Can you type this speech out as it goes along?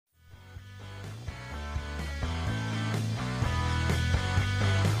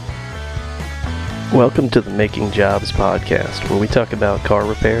Welcome to the Making Jobs podcast, where we talk about car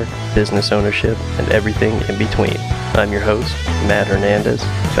repair, business ownership, and everything in between. I'm your host, Matt Hernandez,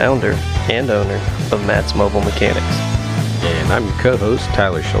 founder and owner of Matt's Mobile Mechanics. And I'm your co-host,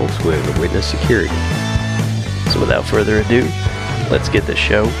 Tyler Schultz with Witness Security. So without further ado, let's get the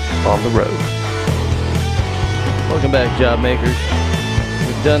show on the road. Welcome back, job makers.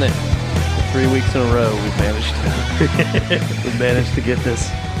 We've done it for 3 weeks in a row. We've managed to get this.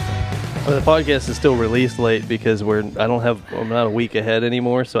 Well, the podcast is still released late because I'm not a week ahead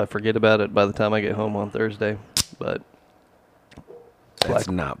anymore, so I forget about it by the time I get home on Thursday. But that's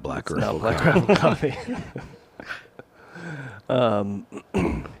not Black Rifle Coffee.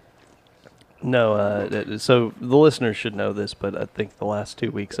 No, so the listeners should know this, but I think the last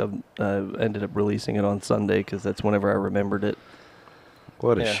 2 weeks I've ended up releasing it on Sunday because that's whenever I remembered it.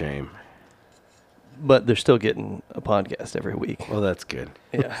 What a shame. But they're still getting a podcast every week. Well, that's good.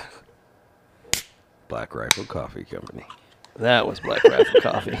 Yeah. Black Rifle Coffee Company. That was Black Rifle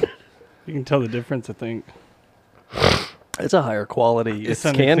Coffee. You can tell the difference, I think. It's a higher quality. It's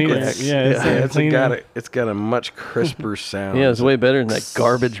can crack. It's got a much crisper sound. Yeah, it's way better than that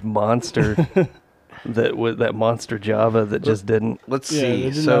garbage monster that monster Java that just didn't. Let's see. Yeah,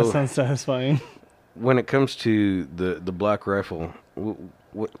 it did not sound satisfying. When it comes to the Black Rifle,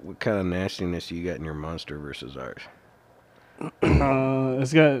 what kind of nastiness you got in your monster versus ours?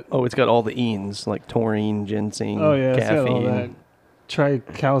 It's got all the enes like taurine, ginseng, caffeine. It's got all that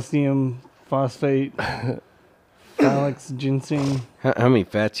tricalcium phosphate, phthalates, ginseng. How many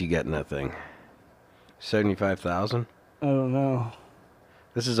fats you got in that thing? 75,000? I don't know.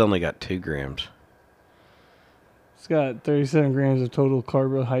 This has only got 2 grams. It's got 37 grams of total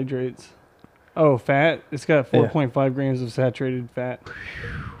carbohydrates. Oh, fat? It's got 4.5 grams of saturated fat.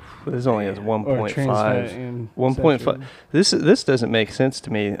 This only has 1.5. 1.5. This doesn't make sense to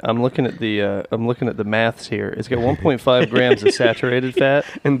me. I'm looking at the maths here. It's got 1.5 grams of saturated fat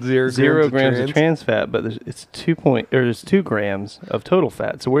and 0 grams of trans fat, but there's 2 grams of total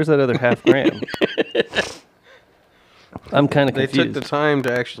fat. So where's that other half gram? I'm kind of confused. They took the time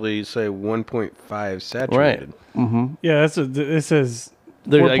to actually say 1.5 saturated. Right. Mm-hmm. Yeah, it says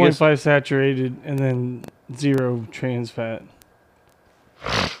 4.5 saturated and then 0 trans fat.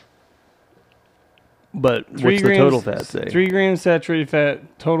 But what's the total fat say? 3 grams saturated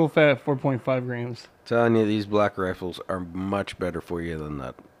fat, total fat 4.5 grams. Telling you, these Black Rifles are much better for you than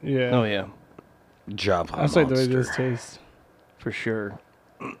that. Yeah. Oh yeah. Java That's like the way this tastes. For sure.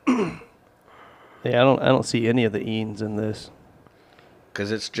 Yeah, I don't see any of the enes in this.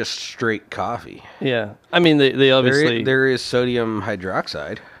 Because it's just straight coffee. Yeah, I mean they obviously there is sodium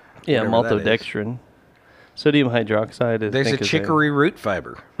hydroxide. Yeah, maltodextrin. Sodium hydroxide is. There's a chicory root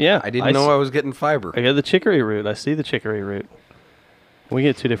fiber. Yeah, I didn't know I was getting fiber. I got the chicory root. I see the chicory root. We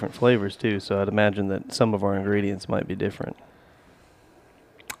get 2 different flavors too, so I'd imagine that some of our ingredients might be different.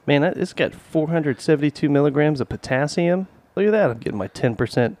 Man, it's got 472 milligrams of potassium. Look at that! I'm getting my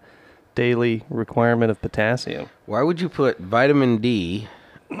 10% daily requirement of potassium. Why would you put vitamin D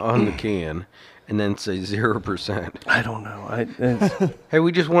on the can and then say 0%? I don't know. Hey,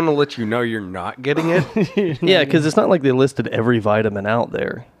 we just want to let you know you're not getting it. Yeah, because it's not like they listed every vitamin out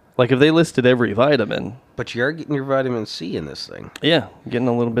there. Like if they listed every vitamin. But you are getting your vitamin C in this thing. Yeah, getting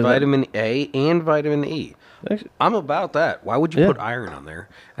a little bit vitamin of A and vitamin E. Actually, I'm about that. Why would you put iron on there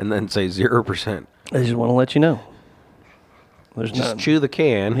and then say 0%? I just want to let you know. There's just chew the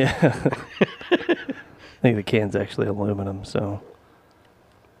can. Yeah. I think the can's actually aluminum, so.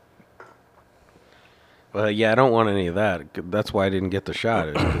 Well, yeah, I don't want any of that. That's why I didn't get the shot,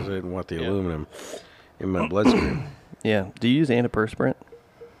 is because I didn't want the aluminum in my bloodstream. Yeah. Do you use antiperspirant?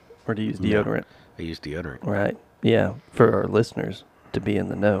 Or do you use deodorant? I use deodorant. Right. Yeah. For our listeners to be in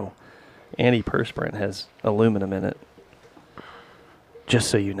the know, antiperspirant has aluminum in it. Just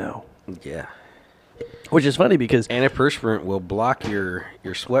so you know. Yeah. Which is funny because antiperspirant will block your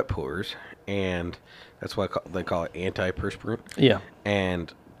sweat pores, and that's why they call it antiperspirant. Yeah.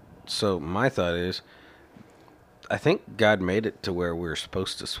 And so my thought is, I think God made it to where we're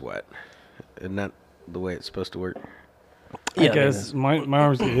supposed to sweat. Isn't that the way it's supposed to work? Yeah, I guess my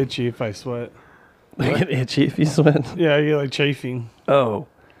arms get itchy if I sweat. They get itchy if you sweat? Yeah, I get like chafing. Oh.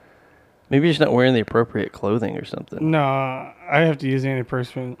 Maybe you're just not wearing the appropriate clothing or something. No, I have to use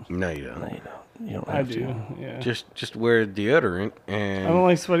antiperspirant. No, you don't. No, you don't. You don't I have do, to. yeah. Just wear deodorant and... I don't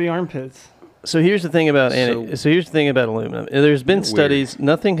like sweaty armpits. So here's the thing about aluminum. There's been studies.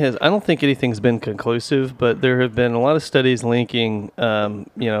 Weird. I don't think anything's been conclusive, but there have been a lot of studies linking,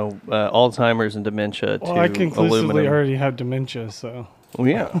 Alzheimer's and dementia to I conclusively aluminum. already have dementia, so. Well,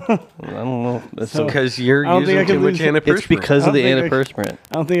 yeah. I don't know. That's So- Because you're I don't think I using could too much lose- antiperspirant. it's because I of the don't think I- antiperspirant.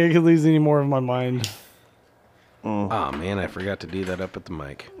 I don't think I could lose any more of my mind. Oh, man, I forgot to do that up at the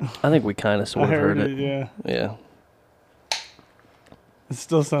mic. I think we kind of I sort of heard heard it, it. yeah. Yeah, It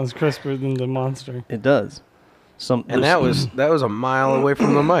still sounds crisper than the monster. it does. And that was a mile away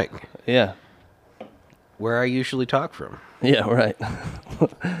from the mic, yeah. where I usually talk from. Yeah, right.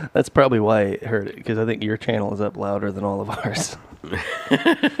 That's probably why I heard it, because I think your channel is up louder than all of ours.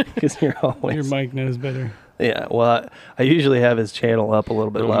 Because you're always... Your mic knows better. Yeah, well, I usually have his channel up a little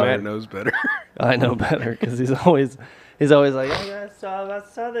bit No, louder. Matt knows better. I know better, because he's always like, I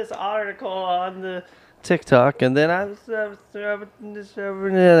saw this article on the TikTok, and then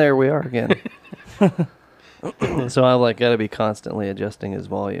there we are again. So I got to be constantly adjusting his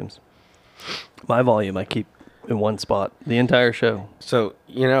volumes. My volume I keep in one spot the entire show. So,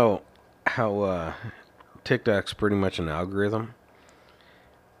 you know how TikTok's pretty much an algorithm?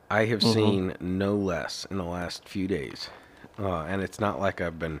 I have seen no less in the last few days. And it's not like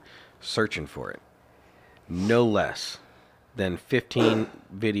I've been searching for it. No less than 15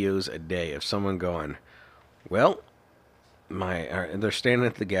 videos a day of someone going, well, they're standing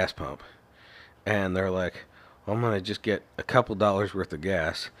at the gas pump. And they're like, well, I'm going to just get a couple dollars worth of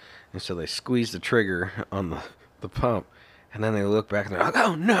gas. And so they squeeze the trigger on the pump. And then they look back and they're like,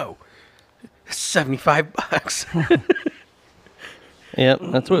 oh, no. It's $75. Yep,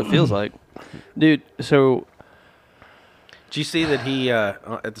 that's what it feels like. Dude, so... Did you see that he,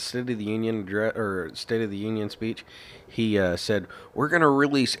 at the State of the Union State of the Union speech, he said, we're going to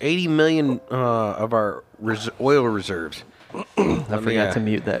release 80 million of our oil reserves. I forgot to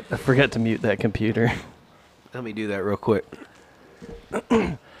mute that. I forgot to mute that computer. Let me do that real quick.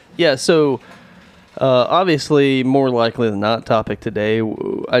 Yeah, so obviously, more likely than not, topic today.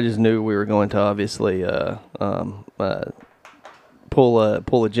 I just knew we were going to obviously pull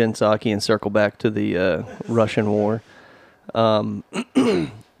a Jen Psaki and circle back to the Russian war.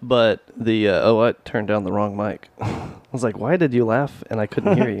 But I turned down the wrong mic. I was like, why did you laugh? And I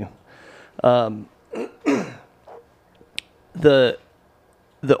couldn't hear you. The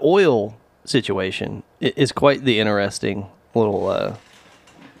oil situation is quite the interesting little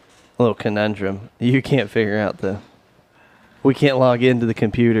conundrum. You can't figure out we can't log into the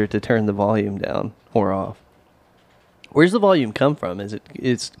computer to turn the volume down or off. Where's the volume come from?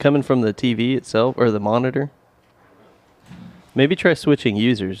 It's coming from the TV itself or the monitor? Maybe try switching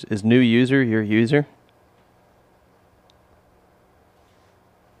users. Is new user your user?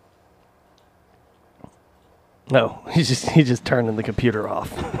 No, he's just turning the computer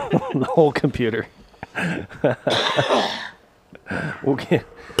off. The whole computer. We'll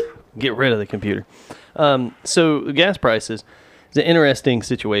get rid of the computer. So gas prices is an interesting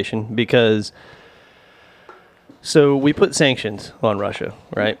situation because so we put sanctions on Russia,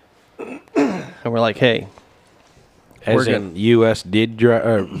 right? And we're like, hey, As in, U.S. did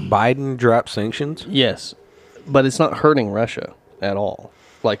Biden drop sanctions? yes, but it's not hurting Russia at all.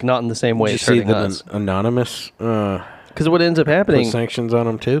 Like, not in the same way Did you it's see hurting that us. Anonymous Because what ends up put happening... sanctions on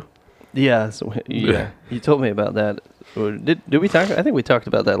them, too? Yeah, so, yeah. You told me about that. Did we talk? I think we talked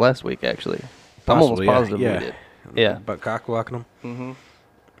about that last week, actually. I'm almost Possibly, yeah. positive Yeah. we did. Yeah. But cock-blocking them? Mm-hmm.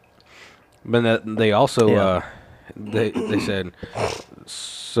 But they also... Yeah. They said...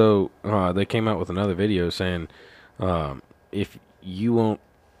 So, they came out with another video saying... if you won't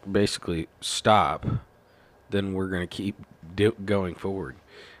basically stop, then we're going to keep going forward.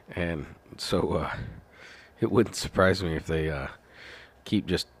 And so it wouldn't surprise me if they keep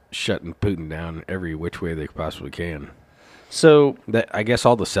just shutting Putin down every which way they possibly can. So I guess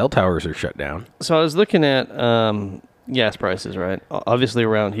all the cell towers are shut down. I was looking at gas prices, right? Obviously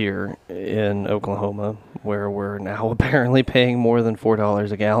around here in Oklahoma, where we're now apparently paying more than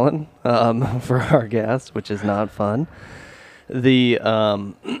 $4 a gallon for our gas, which is not fun.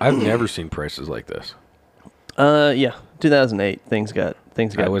 I've never seen prices like this. 2008 things got.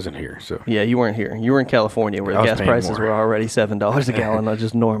 I wasn't here, so Yeah, you weren't here. You were in California, where I the was gas paying prices more. were already $7 a gallon, not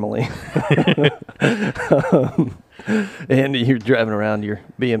just normally. And you're driving around your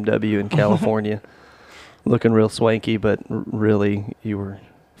BMW in California, looking real swanky, but really you were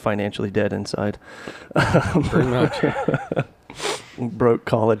financially dead inside. pretty much. Broke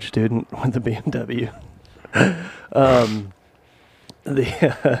college student with a BMW.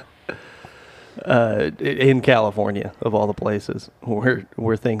 In California, of all the places,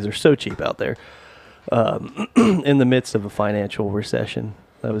 where things are so cheap out there, in the midst of a financial recession.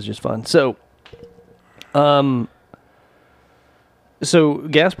 That was just fun. So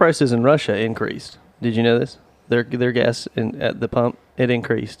gas prices in Russia increased. Did you know this? Their gas at the pump, it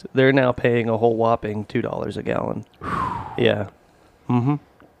increased. They're now paying a whole whopping $2 a gallon. Yeah. Mm-hmm.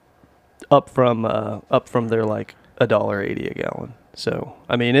 Up from their like $1.80 a gallon. So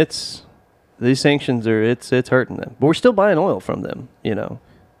I mean, these sanctions are it's hurting them. But we're still buying oil from them, you know.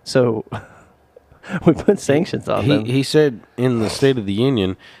 So we put sanctions on them. He said in the State of the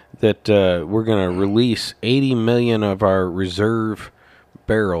Union that we're going to release 80 million of our reserve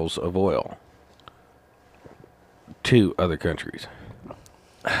barrels of oil to other countries.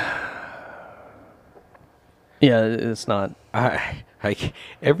 Yeah, it's not. I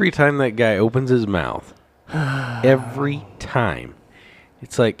every time that guy opens his mouth, every time,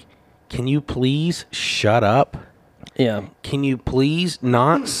 it's like, can you please shut up? Yeah. Can you please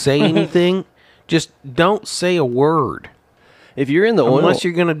not say anything? Just don't say a word. If you're in the oil, unless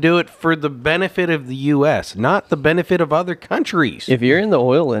you're going to do it for the benefit of the U.S., not the benefit of other countries. If you're in the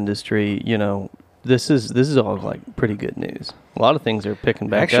oil industry, you know, this is all like pretty good news. A lot of things are picking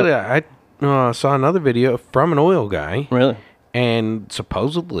back Actually, up. I saw another video from an oil guy. Really? And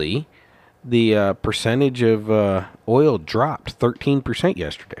supposedly, the percentage of oil dropped 13%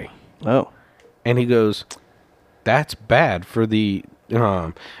 yesterday. Oh. And he goes, "That's bad for the.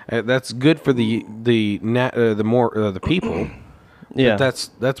 That's good for the people. Yeah. But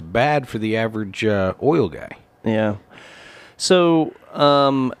that's bad for the average oil guy." Yeah. So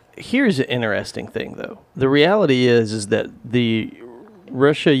here's an interesting thing, though. The reality is that the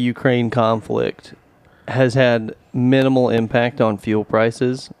Russia-Ukraine conflict has had minimal impact on fuel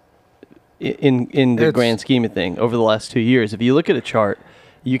prices in the grand scheme of thing over the last 2 years. If you look at a chart,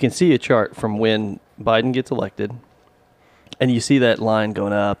 you can see a chart from when Biden gets elected, and you see that line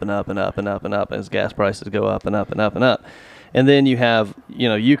going up and up and up and up and up as gas prices go up and up and up and up. And then you have, you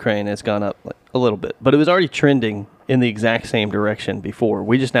know, Ukraine has gone up like a little bit, but it was already trending in the exact same direction before.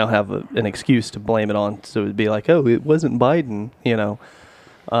 We just now have an excuse to blame it on, so it'd be like, oh, it wasn't Biden, you know.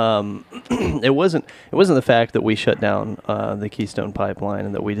 It wasn't the fact that we shut down the Keystone Pipeline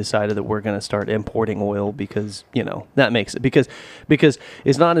and that we decided that we're going to start importing oil because, you know, that makes it because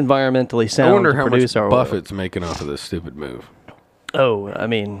it's not environmentally sound. I wonder to how produce much our Buffett's making off of this stupid move. Oh, I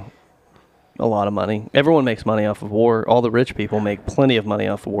mean, a lot of money. Everyone makes money off of war. All the rich people make plenty of money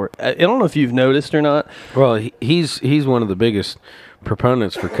off of war. I don't know if you've noticed or not. Well, he's one of the biggest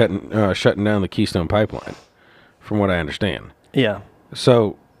proponents for shutting down the Keystone Pipeline, from what I understand. Yeah.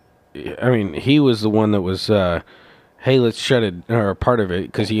 So, I mean, he was the one that was, hey, let's shut it, or part of it,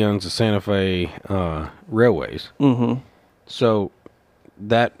 because he owns the Santa Fe Railways. Mm-hmm. So,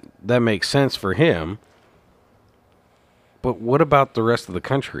 that makes sense for him. But what about the rest of the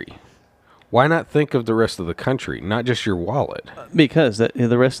country? Why not think of the rest of the country, not just your wallet? Because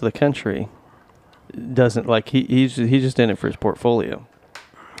the rest of the country doesn't, like, he's just in it for his portfolio.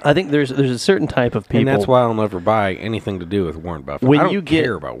 I think there's a certain type of people. And that's why I'll never buy anything to do with Warren Buffett. I don't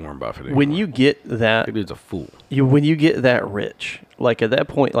care about Warren Buffett anymore. When you get that... That dude's a fool. When you get that rich, like at that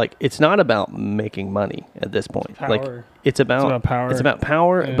point, like it's not about making money at this point. Power. Like it's about power. It's about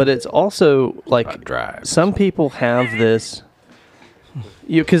power, Yeah. But it's also like about drive. Some people have this...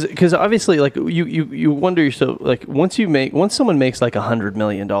 Because obviously, like you wonder yourself, like once someone makes like $100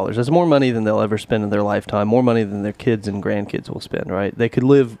 million, that's more money than they'll ever spend in their lifetime, more money than their kids and grandkids will spend. Right? They could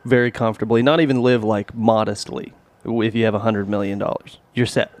live very comfortably, not even live like modestly. If you have $100 million, you're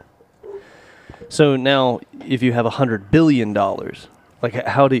set. So now, if you have $100 billion, like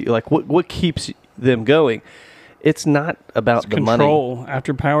how do you what keeps them going? It's not about the money. Control.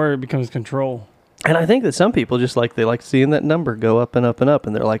 After power, it becomes control. And I think that some people just they like seeing that number go up and up and up,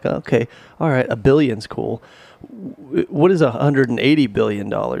 and they're like, okay, all right, $1 billion's cool. What is $180 billion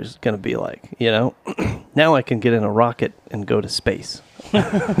going to be like? You know, now I can get in a rocket and go to space.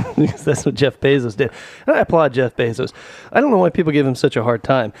 Because that's what Jeff Bezos did. And I applaud Jeff Bezos. I don't know why people give him such a hard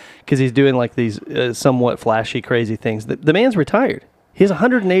time, because he's doing like these somewhat flashy, crazy things. The man's retired. He has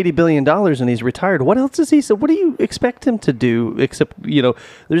 $180 billion and he's retired. What else does he? So what do you expect him to do? Except, you know,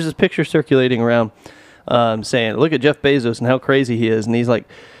 there's this picture circulating around saying, look at Jeff Bezos and how crazy he is. And he's like,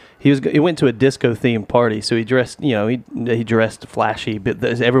 he went to a disco themed party. So he dressed, you know, he dressed flashy, but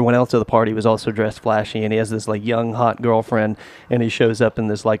everyone else at the party was also dressed flashy. And he has this like young, hot girlfriend, and he shows up in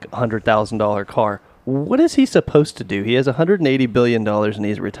this like $100,000 car. What is he supposed to do? He has $180 billion and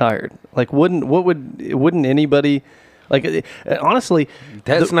he's retired. Like, wouldn't anybody... Like, honestly,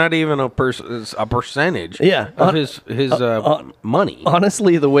 that's not even a percentage. Yeah, of his money.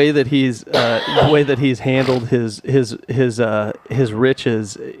 Honestly, the way that he's handled his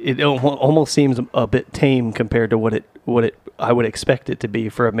riches, it almost seems a bit tame compared to what I would expect it to be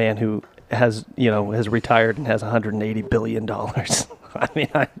for a man who has retired and has $180 billion. I mean,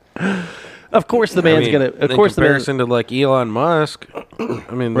 of course the man's gonna. Of course, in comparison to like Elon Musk,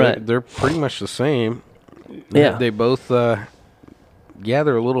 I mean, right. they're pretty much the same. Yeah, they both yeah,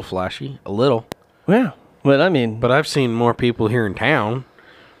 they're a little flashy, a little. Yeah, but I mean, But I've seen more people here in town.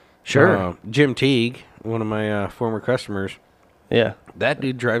 sure. Jim Teague, one of my former customers, Yeah, that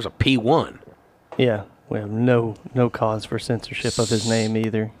dude drives a P1. yeah. We have no cause for censorship of his name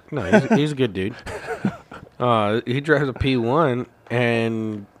either. No, he's a good dude. He drives a P1,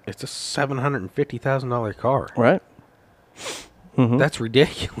 and it's a $750,000 car. Right. Mm-hmm. That's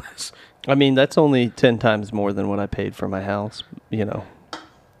ridiculous. I mean, that's only 10 times more than what I paid for my house. You know.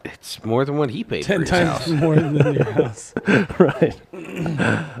 It's more than what he paid 10 for his times house. more than your house. Right.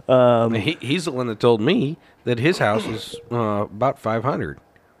 He's the one that told me that his house was about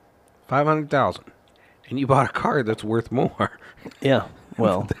 500,000, and you bought a car that's worth more. Yeah.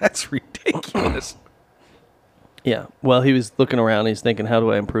 Well. That's ridiculous. Yeah. Well, he was looking around. He's thinking, how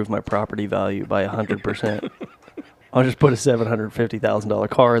do I improve my property value by 100%? I'll just put a $750,000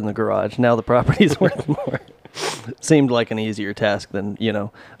 car in the garage. Now the property's worth more. Seemed like an easier task than,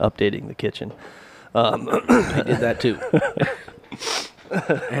 updating the kitchen. I did that too.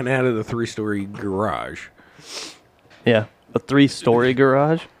 And added a 3-story garage. Yeah. A 3-story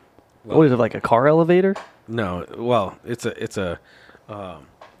garage? Well, What is it, like a car elevator? No, well,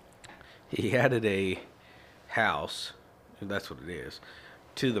 he added a house, that's what it is,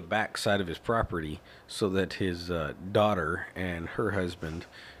 to the back side of his property so that his daughter and her husband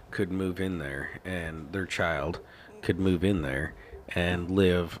could move in there, and their child could move in there and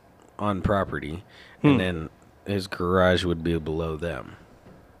live on property, and then his garage would be below them.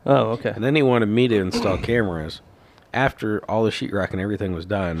 Oh, okay. And then he wanted me to install cameras after all the sheetrock and everything was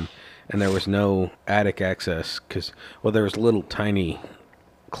done, and there was no attic access because, well, there was little tiny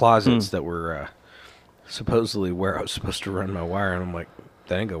closets that were supposedly where I was supposed to run my wire, and I'm like,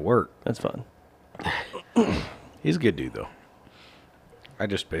 that ain't gonna work. That's fun. He's a good dude, though. I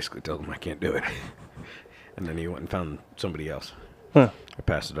just basically told him I can't do it. And then he went and found somebody else. Huh. I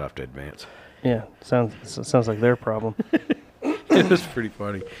passed it off to Advance. Yeah. Sounds like their problem. It was pretty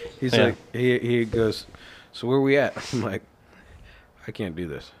funny. He's Yeah. like, he goes, so where we at? I'm like, I can't do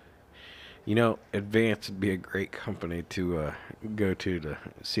this. Advance would be a great company to go to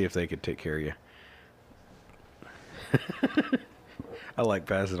see if they could take care of you. I like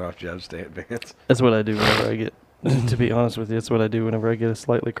passing off jobs to Advance. That's what I do whenever I get, to be honest with you, that's what I do whenever I get a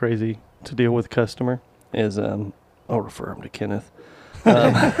slightly crazy to deal with customer is I'll refer him to Kenneth.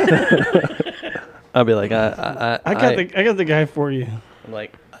 I'll be like, I got the guy for you. I'm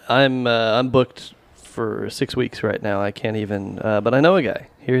like, I'm booked for 6 weeks right now. I can't even, but I know a guy.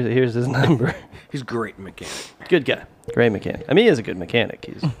 Here's his number. He's a great mechanic. Good guy. Great mechanic. I mean, he is a good mechanic.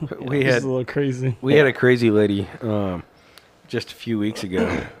 He's We He's had a little crazy. we had a crazy lady just a few weeks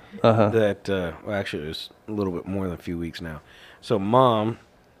ago that well, actually it was a little bit more than a few weeks now. So Mom,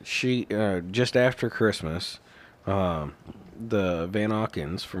 she just after Christmas, the Van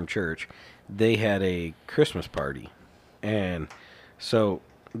Auckens from church, they had a Christmas party, and so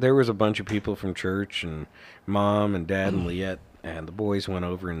there was a bunch of people from church, and Mom and Dad and Liette and the boys went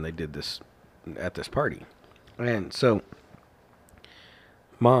over and they did this at this party. And so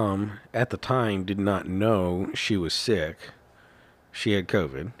Mom at the time did not know she was sick. She had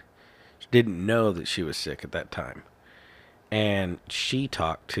COVID. She didn't know that she was sick at that time. And she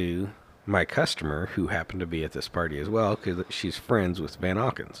talked to my customer who happened to be at this party as well because she's friends with Van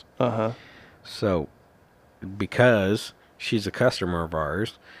Auckens. So because she's a customer of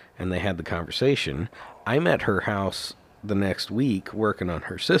ours and they had the conversation, I'm at her house the next week working on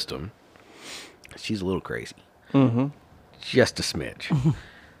her system. She's a little crazy. Just a smidge.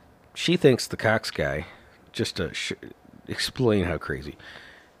 She thinks the Cox guy, just to explain how crazy.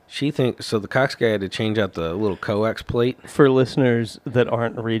 She thinks, so the Cox guy had to change out the little coax plate. For listeners that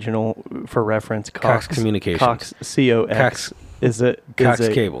aren't regional, for reference, Cox Communications. Cox, C-O-X, Cox- is Cox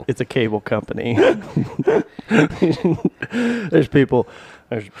a Cable. It's a cable company. There's people,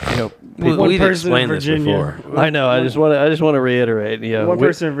 We- One we've person in explained this Virginia. before. I know. I just want to reiterate. One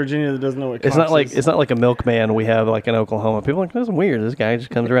person in Virginia that doesn't know what It's Cox not like is. it's not like a milkman we have like in Oklahoma. People are like, that's weird. This guy just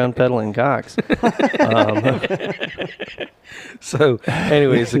comes around peddling cocks. So,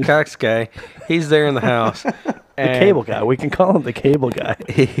 anyways, the Cox guy, he's there in the house. The cable guy. We can call him the cable guy.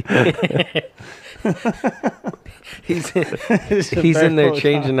 He's in there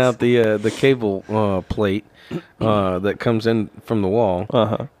changing out the cable plate that comes in from the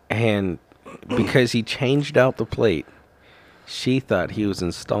wall. And because he changed out the plate, she thought he was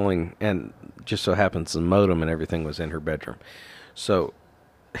installing, and just so happens the modem and everything was in her bedroom. So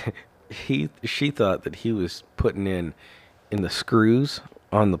she thought that he was putting in the screws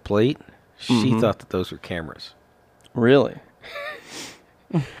on the plate. She thought that those were cameras. Really?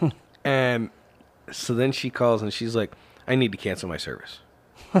 And so then she calls and she's like, I need to cancel my service.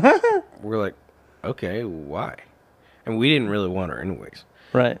 We're like, okay, why? And we didn't really want her anyways.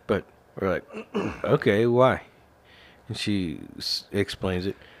 Right. But we're like, okay, why? And she explains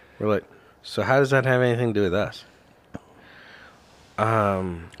it. We're like, so how does that have anything to do with us?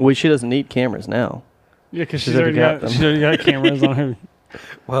 Well, she doesn't need cameras now. Yeah, because she's already got cameras on her.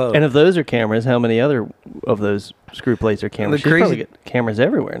 Well, And if those are cameras, how many other of those screw plates are cameras? The She's probably crazy- got cameras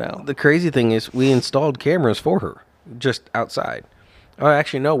everywhere now. the crazy thing is we installed cameras for her just outside. Oh,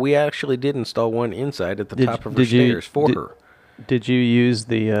 actually, no, we actually did install one inside at the top of her stairs for her. Did you use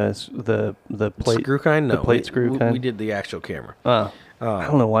the plate Screw kind? No. The plate screw we, kind? We did the actual camera. I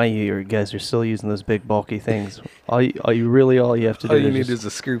don't know why you guys are still using those big bulky things. All you have to do All you is need just- is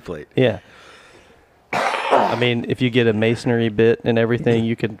a screw plate. yeah. I mean, if you get a masonry bit and everything,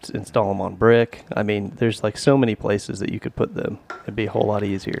 you could install them on brick. I mean, there's like so many places that you could put them. It'd be a whole lot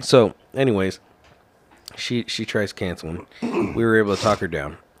easier. So, anyways, she tries canceling. We were able to talk her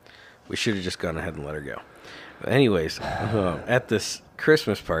down. We should have just gone ahead and let her go. But anyways, at this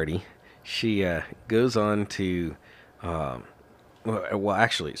Christmas party, she goes on to, well,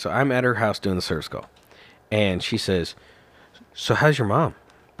 actually, so I'm at her house doing the service call, and she says, "So how's your mom?"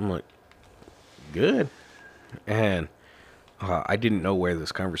 I'm like, "Good," and I didn't know where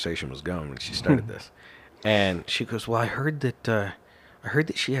this conversation was going when she started this, and she goes, "Well, I heard that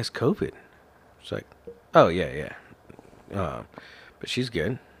she has COVID." It's like, "Oh yeah. But she's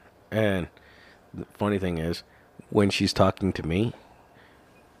good." And the funny thing is, when she's talking to me,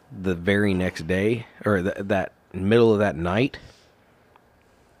 the very next day, or that middle of that night,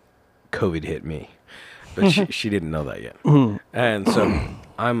 COVID hit me. But she didn't know that yet. And so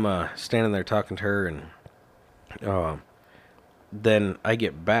I'm standing there talking to her, and then I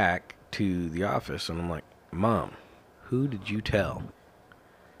get back to the office, and I'm like, "Mom, who did you tell?"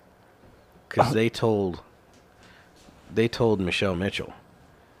 Because they told Michelle Mitchell.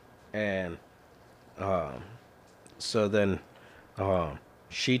 And so then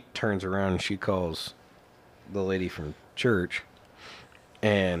she turns around and she calls the lady from church,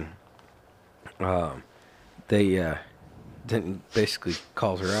 and they then basically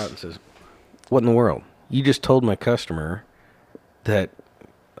calls her out and says, "What in the world? You just told my customer that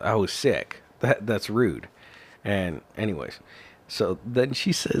I was sick. That's rude." And anyways, so then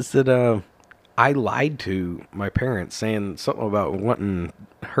she says that I lied to my parents, saying something about wanting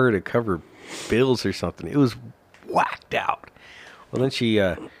her to cover bills or something. It was whacked out. Well, then she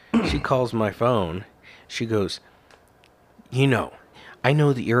calls my phone. She goes, I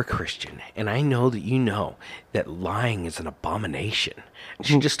know that you're a Christian, and I know that you know that lying is an abomination." And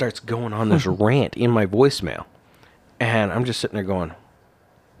she just starts going on this rant in my voicemail. And I'm just sitting there going,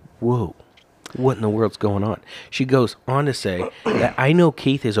 whoa, what in the world's going on? She goes on to say that I know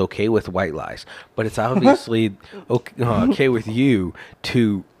Keith is okay with white lies, but it's obviously okay with you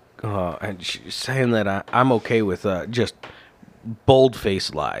to, and she's saying that I'm okay with just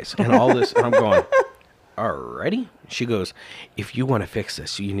bold-faced lies and all this. And I'm going, alrighty. She goes, "If you want to fix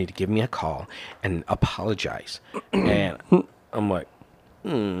this, you need to give me a call and apologize." And I'm like,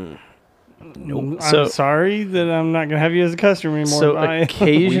 nope. I'm sorry that I'm not going to have you as a customer anymore. So Bye.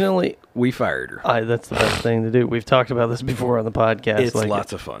 occasionally, We fired her. that's the best thing to do. We've talked about this before on the podcast. It's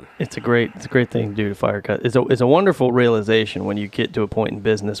lots of fun. It's a great thing to do to fire it's a wonderful realization when you get to a point in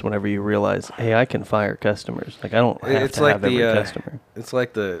business whenever you realize, hey, I can fire customers. Like I don't have to have every customer. It's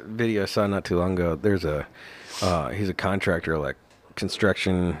like the video I saw not too long ago. There's he's a contractor, like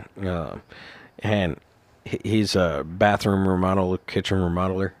construction, and he's a bathroom remodeler, kitchen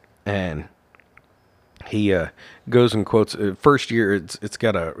remodeler, and he goes and quotes first year. It's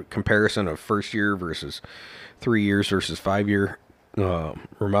got a comparison of first year versus 3 years versus 5 year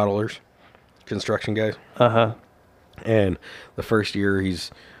remodelers, construction guys. And the first year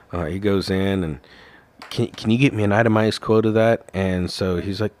he goes in and can you get me an itemized quote of that? And so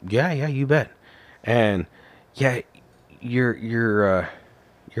he's like, yeah, you bet. And yeah, your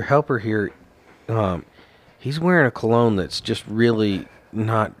helper here, he's wearing a cologne that's just really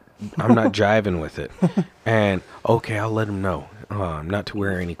not. I'm not jiving with it. And okay, I'll let him know not to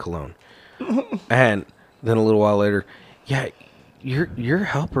wear any cologne. And then a little while later, yeah, your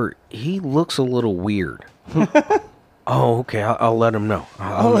helper, he looks a little weird. Oh, okay, I'll let him know.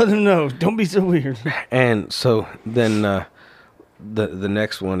 I'll let him know. Don't be so weird. And so then the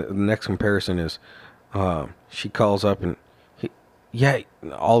next comparison is she calls up and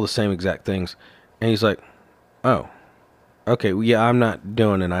all the same exact things, and he's like, "Oh, okay, well, yeah, I'm not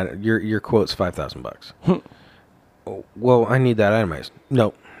doing it. Your quote's $5,000. Well, I need that itemized.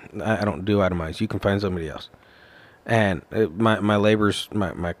 No, I don't do itemized. You can find somebody else. And my labor's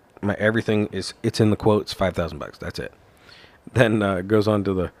my everything it's in the quote. It's $5,000. That's it. then goes on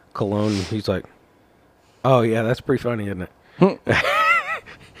to the cologne. And he's like, "Oh yeah, that's pretty funny, isn't it?"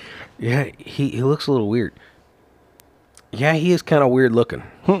 Yeah, he looks a little weird. Yeah, he is kind of weird looking.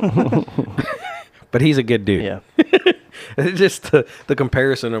 But he's a good dude. Yeah. It's just the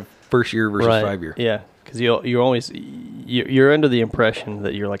comparison of first year versus 5 year. Yeah, because you're always you're under the impression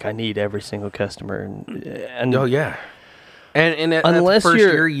that you're like, I need every single customer, and Oh yeah. And Unless that first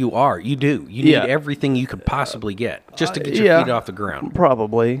you're- year you do. You need everything you could possibly get just to get your yeah. feet off the ground.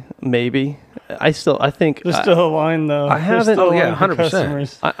 probably, maybe. I think There's still a line though. I There's haven't- still a oh, line yeah, for 100%.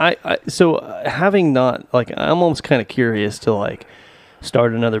 customers. So having not, like, I'm almost kind of curious to like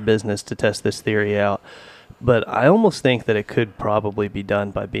start another business to test this theory out. But I almost think that it could probably be done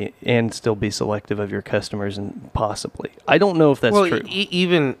by being and still be selective of your customers, and possibly. I don't know if that's Well, true.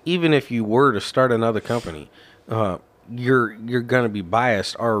 even if you were to start another company, you're going to be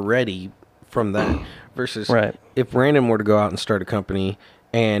biased already from that. Versus Right. if Brandon were to go out and start a company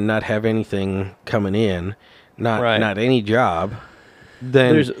and not have anything coming in, not any job,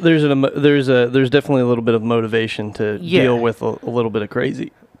 then there's definitely a little bit of motivation to deal with a little bit of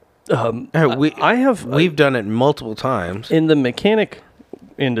crazy. we've done it multiple times. In the mechanic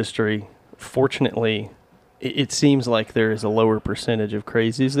industry, fortunately, it seems like there is a lower percentage of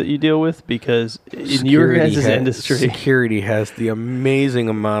crazies that you deal with, because in your guys' industry, security has the amazing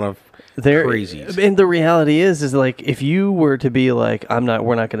amount of crazies. And the reality is like, if you were to be like,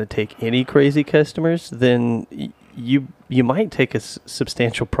 we're not going to take any crazy customers, then you might take a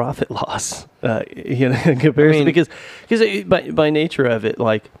substantial profit loss, in comparison, because by nature of it,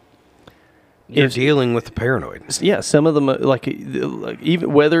 like, You're dealing with the paranoid. yeah, some of them, like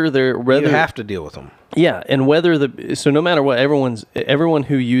even whether You have to deal with them. yeah, and so no matter what, everyone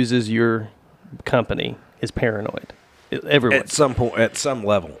who uses your company is paranoid. Everyone. At some point, at some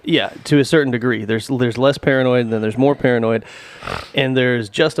level. Yeah, to a certain degree. There's less paranoid, and then there's more paranoid, and there's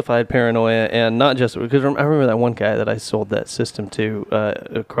justified paranoia, and not just because I remember that one guy that I sold that system to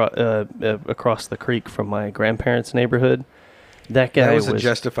across the creek from my grandparents' neighborhood. That guy was a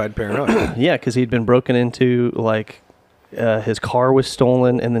justified paranoia. yeah, because he'd been broken into, like, his car was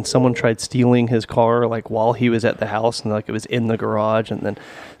stolen, and then someone tried stealing his car, like, while he was at the house, and like it was in the garage, and then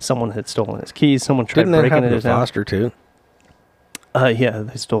someone had stolen his keys. Someone tried Didn't that breaking happen into to his house. Foster too? Yeah,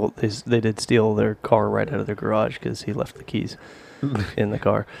 they did steal their car right out of their garage because he left the keys in the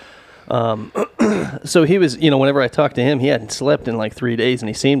car. So he was, whenever I talked to him, he hadn't slept in like 3 days, and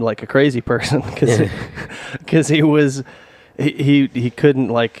he seemed like a crazy person because he was. He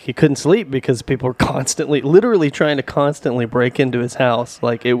couldn't sleep because people were literally trying to constantly break into his house.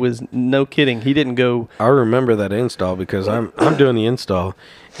 Like, it was no kidding. He didn't go. I remember that install because I'm doing the install,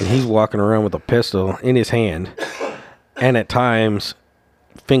 and he's walking around with a pistol in his hand, and at times,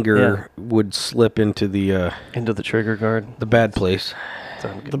 finger would slip into the trigger guard. the bad place.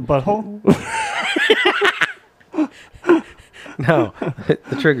 The butthole? No,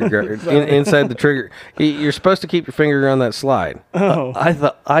 the trigger guard inside the trigger. You're supposed to keep your finger on that slide. Oh.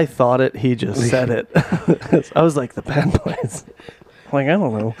 I thought it. He just said it. I was like, the bad place. Like, I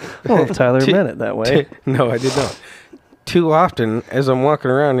don't know. I don't know if Tyler meant it that way. No, I did not. Too often, as I'm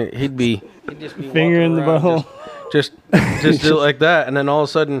walking around, he'd just be Finger in the butthole. Just do it like that, and then all of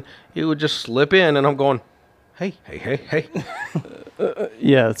a sudden, he would just slip in, and I'm going, hey.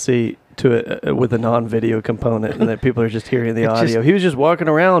 Yeah, see, with a non-video component, and that people are just hearing the audio. He was just walking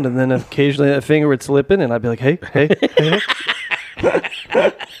around, and then occasionally that finger would slip in, and I'd be like, hey.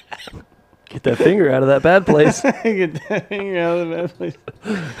 Get that finger out of that bad place. Get that finger out of the bad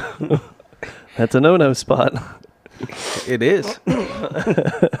place. That's a no-no spot. It is.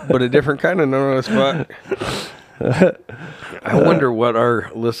 But a different kind of no-no spot. I wonder what our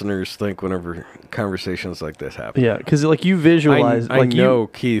listeners think whenever conversations like this happen. Yeah, because like you visualize, I like know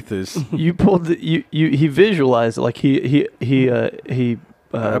Keith is. you pulled he visualized, like he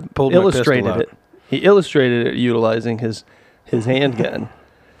pulled my illustrated pistol out. it. He illustrated it utilizing his handgun.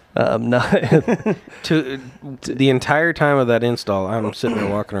 Not To the entire time of that install, I'm sitting there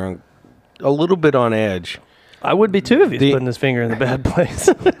walking around a little bit on edge. I would be too if he's putting his finger in the bad place.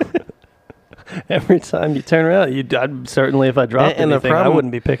 Every time you turn around, I'd certainly, if I dropped anything, I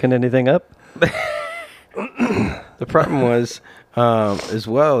wouldn't be picking anything up. The problem was, as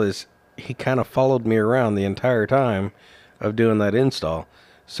well, is he kind of followed me around the entire time of doing that install.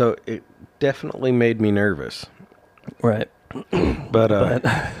 So it definitely made me nervous. Right. But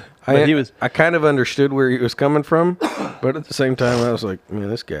he was. I kind of understood where he was coming from, but at the same time, I was like, man,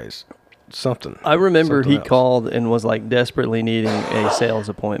 this guy's something. I remember something he else. called and was like desperately needing a sales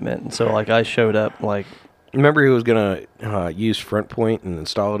appointment, and so like I showed up like. Remember, he was gonna use Front Point and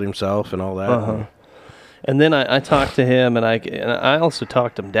install it himself and all that. Uh-huh. And then I talked to him, and I also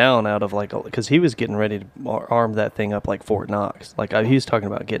talked him down out of because he was getting ready to arm that thing up like Fort Knox. Like he was talking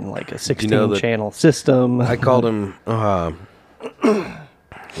about getting like a 16-channel system. I called him,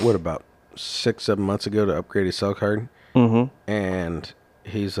 what, about 6-7 months ago to upgrade his cell card? Mm-hmm. And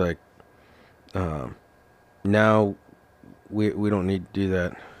he's like, now we don't need to do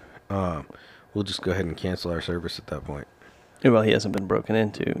that. We'll just go ahead and cancel our service at that point. Well, he hasn't been broken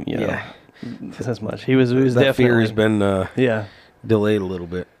into, Yeah. as much. He was That definitely fear has been yeah. delayed a little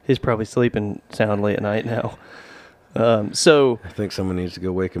bit. He's probably sleeping soundly at night now. So I think someone needs to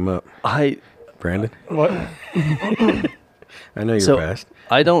go wake him up. Brandon? What? I know you're fast.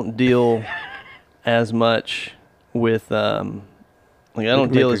 I don't deal as much with I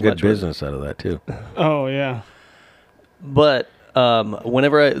don't deal as much much business out of that too. Oh yeah. But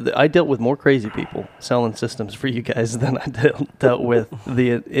whenever I dealt with more crazy people selling systems for you guys than I dealt with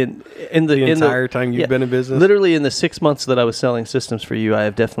the entire time you've been in business. Literally in the 6 months that I was selling systems for you, I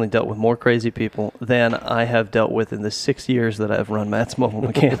have definitely dealt with more crazy people than I have dealt with in the 6 years that I've run Matt's Mobile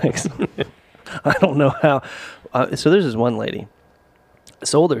Mechanics. I don't know how. So there's this one lady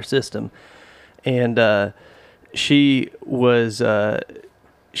sold her system, and she was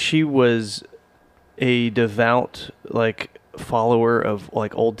a devout follower of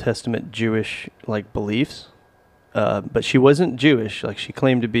Old Testament Jewish beliefs, but she wasn't Jewish. She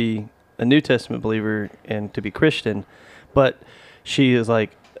claimed to be a New Testament believer and to be Christian, but she is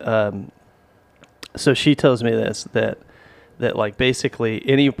so she tells me that basically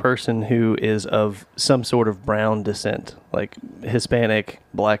any person who is of some sort of brown descent, like Hispanic,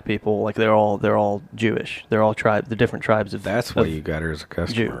 black people, they're all Jewish. They're all the different tribes of. That's why you got her as a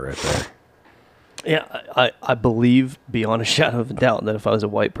customer right there. Yeah, I believe beyond a shadow of a doubt that if I was a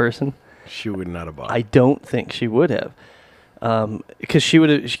white person, she would not have bought. I don't think she would have, because she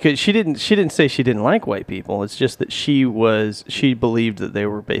would have. She didn't say she didn't like white people. It's just that she believed that they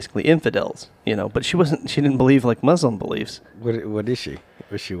were basically infidels, But she wasn't. She didn't believe Muslim beliefs. What is she?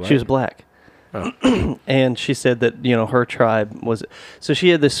 Was she white? She was black. Oh. And she said that her tribe was. So she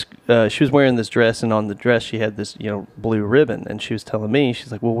had this. She was wearing this dress, and on the dress she had this blue ribbon. And she was telling me,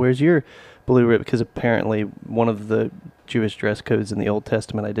 she's like, "Well, where's your blue ribbon?" Because apparently one of the Jewish dress codes in the Old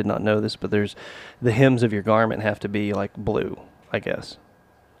Testament, I did not know this, but there's the hems of your garment have to be blue, I guess.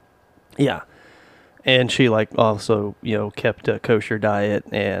 Yeah. And she also kept a kosher diet,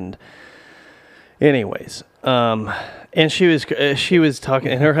 and anyways, and she was talking,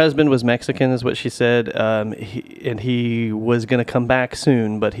 and her husband was Mexican, is what she said. He was going to come back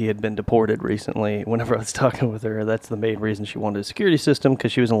soon, but he had been deported recently. Whenever I was talking with her, that's the main reason she wanted a security system,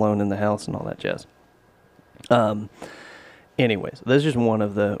 because she was alone in the house and all that jazz. Anyways, that's just one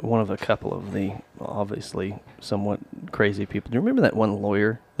of a couple of the obviously somewhat crazy people. Do you remember that one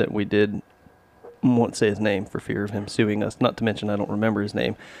lawyer that we did? Won't say his name for fear of him suing us. Not to mention I don't remember his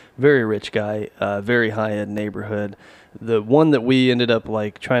name. Very rich guy, very high-end neighborhood. The one that we ended up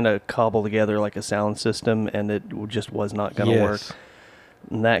trying to cobble together a sound system, and it just was not going to work.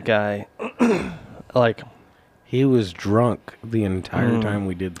 And that guy, he was drunk the entire time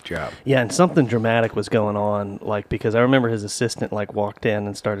we did the job. Yeah, and something dramatic was going on, because I remember his assistant walked in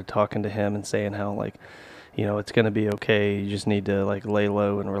and started talking to him and saying how it's going to be okay. You just need to lay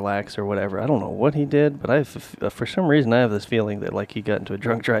low and relax or whatever. I don't know what he did, but for some reason I have this feeling that he got into a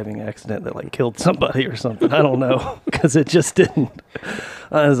drunk driving accident that killed somebody or something. I don't know, because it just didn't.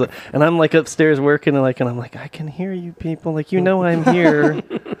 And I'm upstairs working and I'm like, I can hear you people. I'm here.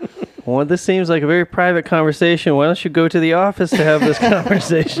 Well, this seems like a very private conversation. Why don't you go to the office to have this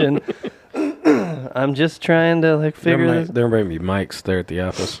conversation? I'm just trying to figure this. There might be mics there at the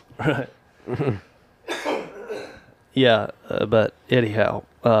office. Right. Yeah, but anyhow,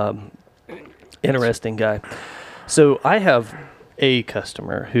 interesting guy. So I have a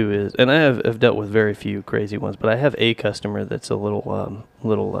customer who is, and I have dealt with very few crazy ones, but I have a customer that's a little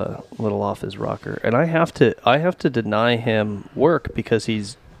off his rocker, and I have to deny him work because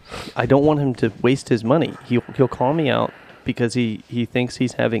I don't want him to waste his money. He'll call me out because he thinks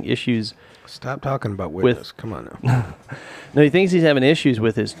he's having issues. Stop talking about witness. Come on now. No, he thinks he's having issues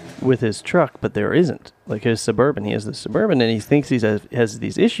with his truck, but there isn't. His Suburban, he has the Suburban, and he thinks he has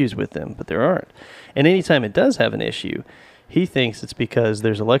these issues with them, but there aren't. And anytime it does have an issue, he thinks it's because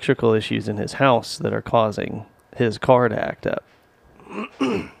there's electrical issues in his house that are causing his car to act up.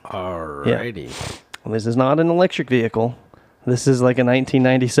 Alrighty. Yeah. Well, this is not an electric vehicle. This is a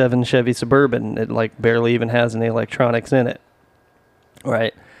 1997 Chevy Suburban. It barely even has any electronics in it.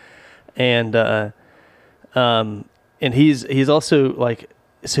 Right. And he's also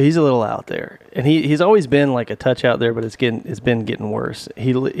so he's a little out there, and he's always been like a touch out there, but it's been getting worse.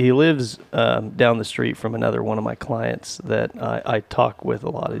 He lives down the street from another one of my clients that I talk with a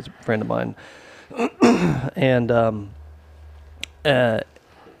lot. He's a friend of mine, and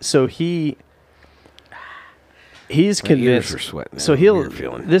so he's My ears convinced. are sweating. So Weird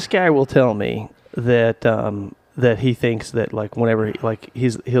feeling. this guy will tell me that that he thinks that like whenever he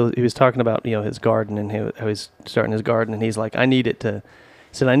was talking about his garden and how he's starting his garden, and he's like, I need it to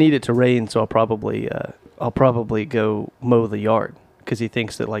rain, so I'll probably go mow the yard, because he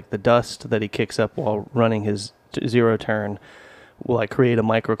thinks that like the dust that he kicks up while running his zero turn will like create a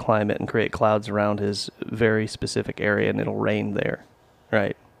microclimate and create clouds around his very specific area, and it'll rain there,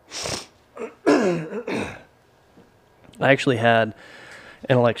 right? I actually had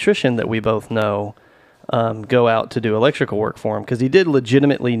an electrician that we both know go out to do electrical work for him, because he did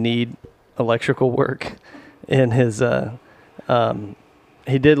legitimately need electrical work in his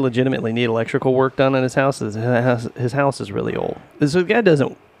he did legitimately need electrical work done in his house. His house is really old. So the guy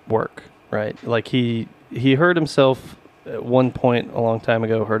doesn't work, right? Like he hurt himself at one point a long time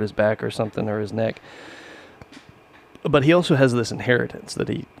ago, hurt his back or something, or his neck. But he also has this inheritance that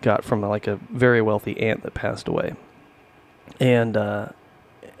he got from like a very wealthy aunt that passed away. And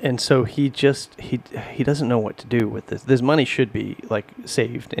so he doesn't know what to do with this. This money should be like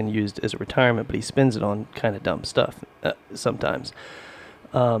saved and used as a retirement, but he spends it on kind of dumb stuff sometimes.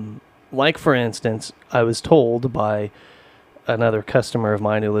 Like for instance, I was told by another customer of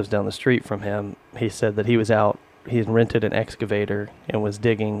mine who lives down the street from him. He said that he had rented an excavator and was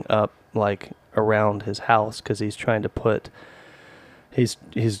digging up like around his house, because he's trying to put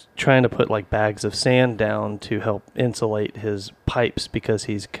like bags of sand down to help insulate his pipes, because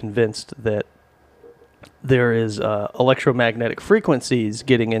he's convinced that there is electromagnetic frequencies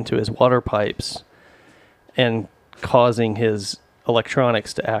getting into his water pipes and causing his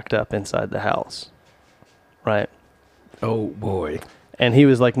electronics to act up inside the house, right? Oh boy. And he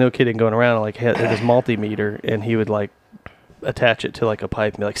was like, no kidding, going around like had his multimeter, and he would like attach it to like a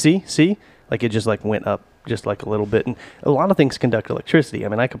pipe and be like, see, like it just like went up just like a little bit. And a lot of things conduct electricity. I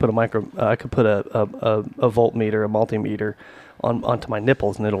mean, I could put a voltmeter, a multimeter onto my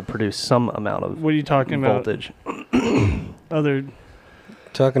nipples, and it'll produce some amount of What are you talking voltage. Other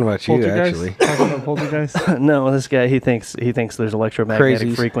Talking about you, poltergeist? actually. Talking about poltergeist? No, this guy, he thinks there's electromagnetic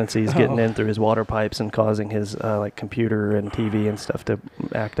Crazies. frequencies getting in through his water pipes and causing his like computer and TV and stuff to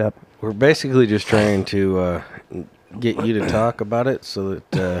act up. We're basically just trying to get you to talk about it so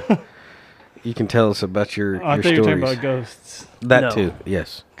that you can tell us about your I your thought you were stories. talking about ghosts. That No. too,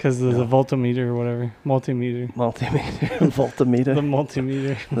 yes. Because there's a voltmeter or whatever. Multimeter. Multimeter, voltmeter, The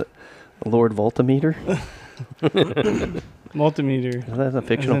multimeter. Lord Voltimeter. Multimeter. That's a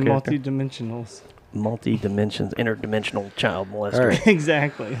fictional As in character. multi-dimensionals. Multi-dimensions, interdimensional child molester. All right.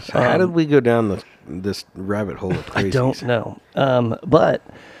 Exactly. So how did we go down this rabbit hole of crazies? I don't know. But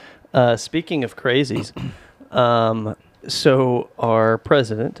speaking of crazies, so our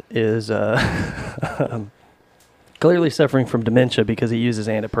president is clearly suffering from dementia because he uses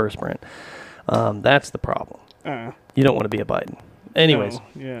antiperspirant. That's the problem. You don't want to be a Biden. Anyways,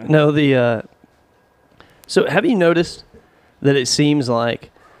 no, yeah. So have you noticed that it seems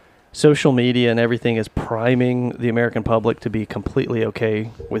like social media and everything is priming the American public to be completely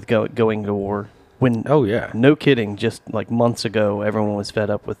okay with going to war? When, Oh yeah. no kidding, just like months ago, everyone was fed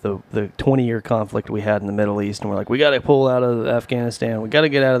up with the 20-year conflict we had in the Middle East, and we're like, we got to pull out of Afghanistan. We got to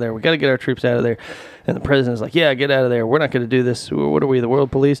get out of there. We got to get our troops out of there. And the president's like, yeah, get out of there. We're not going to do this. What are we, the world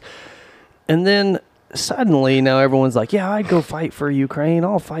police? And then suddenly now everyone's like, yeah, I'd go fight for Ukraine.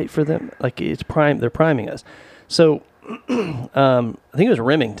 I'll fight for them. Like they're priming us. So I think it was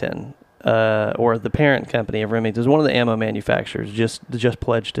Remington, or the parent company of Remington, it was one of the ammo manufacturers, just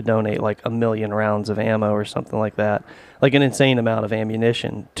pledged to donate like 1 million rounds of ammo or something like that, like an insane amount of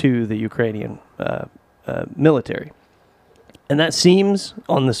ammunition to the Ukrainian military. And that seems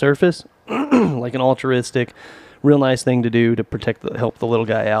on the surface like an altruistic, real nice thing to do to help the little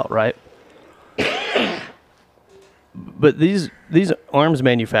guy out, right? But these arms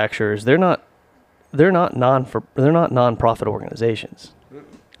manufacturers, they're not non-profit organizations.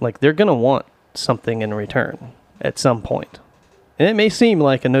 Like, they're going to want something in return at some point. And it may seem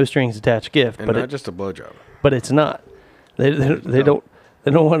like a no strings attached gift, And but not just a blowjob. but it's not. They don't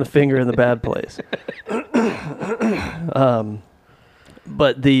want a finger in the bad place.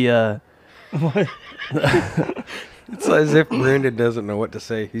 But the It's as if Brandon doesn't know what to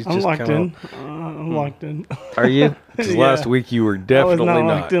say. He's I'm just locked kind in. I'm locked in. Are you? Because Yeah. last week you were I was definitely not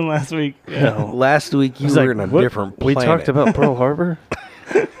not. locked in last week. Yeah. no. Last week you It's were like, in a what? different planet. We talked about Pearl Harbor.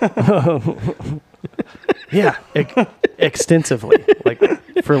 Yeah, extensively. Like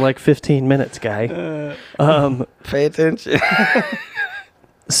for like 15 minutes, guy. Pay attention.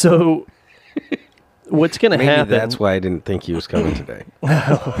 So what's going to Maybe happen? that's why I didn't think he was coming today.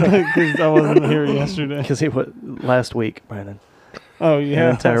 Because I wasn't here yesterday. Because last week, Brandon. Oh yeah,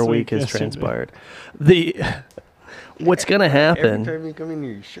 An entire last week has yesterday. transpired. What's going to happen? Every time you come in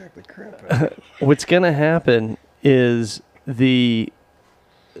here, you shock the crap out of me. What's going to happen is the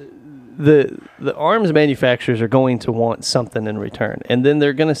arms manufacturers are going to want something in return, and then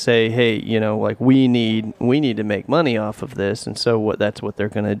they're going to say, hey, like we need to make money off of this, and so that's what they're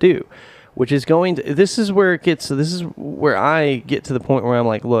going to do, which is this is where I get to the point where I'm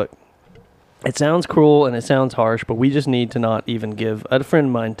like, look, it sounds cruel and it sounds harsh, but we just need to not even give. I had a friend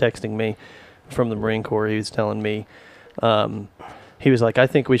of mine texting me from the Marine Corps. He was telling me, he was like, I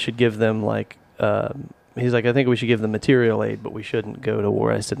think we should give them I think we should give them material aid, but we shouldn't go to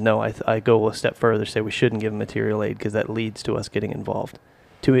war. I said, no, I go a step further, say we shouldn't give them material aid because that leads to us getting involved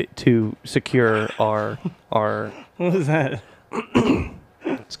to secure our. What was that?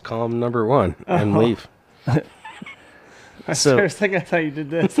 It's column number 1 and leave. I think I thought you did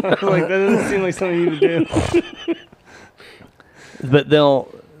this. I was like, that doesn't seem like something you would do. But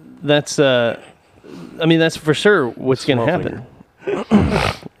that's for sure what's going to happen.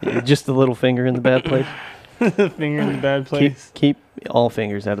 Just the little finger in the bad place. Finger in the bad place. Keep all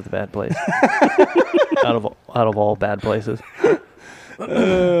fingers out of the bad place. out of all bad places.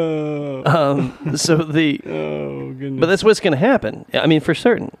 Oh. Oh Goodness. But that's what's going to happen. I mean, for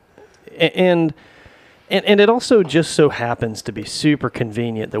certain. And it also just so happens to be super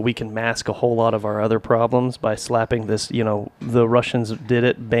convenient that we can mask a whole lot of our other problems by slapping this, the Russians did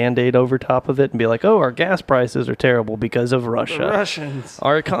it, Band-Aid over top of it and be like, oh, our gas prices are terrible because of Russia. The Russians.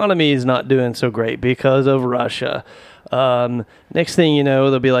 Our economy is not doing so great because of Russia. Next thing you know,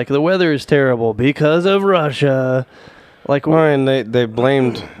 they'll be like, the weather is terrible because of Russia. Like, and they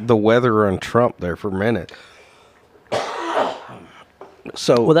blamed the weather on Trump there for a minute.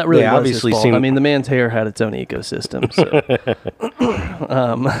 So well, that really they was obviously his fault. I mean, the man's hair had its own ecosystem. So,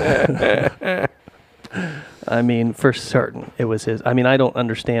 I mean, for certain, it was his. I mean, I don't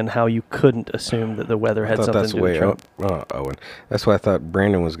understand how you couldn't assume that the weather had something to do with Trump. Owen. That's why I thought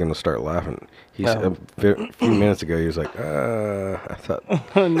Brandon was going to start laughing. He's a few minutes ago. He was like, I thought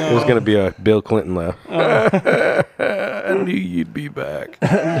it was going to be a Bill Clinton laugh. I knew you'd be back.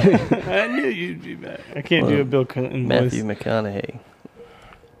 I knew you'd be back. I can't do a Bill Clinton Matthew voice. McConaughey.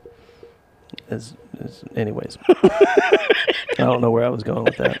 Anyways, I don't know where I was going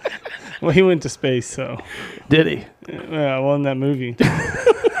with that. Well, he went to space, so. Did he? Yeah, well, in that movie.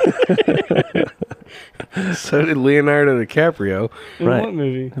 So did Leonardo DiCaprio. In Right. what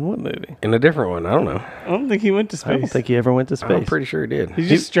movie? In what movie? In a different one. I don't know. I don't think he went to space. I don't think he ever went to space. I'm pretty sure he did. He's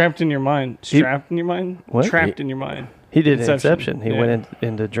just strapped in your mind. Strapped in your mind? What? Trapped in your mind. He did Inception. Inception. He Yeah. went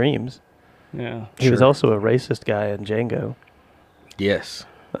into dreams. Yeah. He was Sure. also a racist guy in Django. Yes.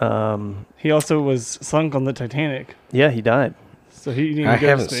 He also was sunk on the Titanic. Yeah, he died. So he didn't I go to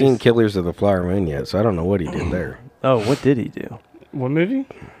haven't space. seen Killers of the Flower Moon yet, so I don't know what he did there. Oh, what did he do? What movie?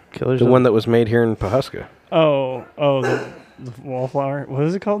 Killers. The of one that was made here in Pawhuska. The Wallflower. What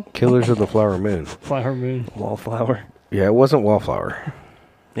is it called? Killers of the Flower Moon. Flower Moon. Wallflower. Yeah, it wasn't Wallflower.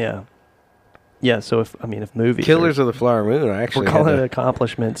 Yeah. Yeah. So if movies Killers of the Flower Moon. I we're actually calling it had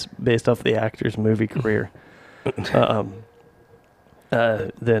accomplishments based off the actor's movie career,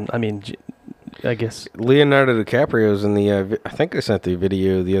 then I guess Leonardo DiCaprio's in the. I think I sent the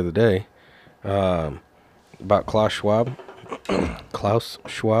video the other day about Klaus Schwab. Klaus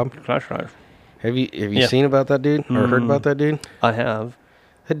Schwab. Have you Yeah. seen about that dude or heard about that dude? I have.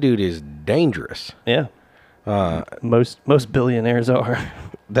 That dude is dangerous. Yeah. Most billionaires are.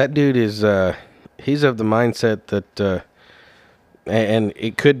 That dude is. He's of the mindset that, and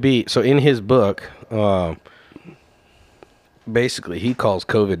it could be. So in his book, basically he calls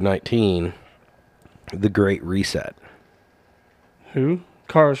COVID-19 the Great Reset. Who?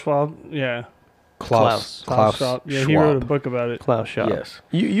 Carl Schwab? Yeah. Klaus Schwab. Yeah, he wrote a book about it. Klaus Schwab. Yes.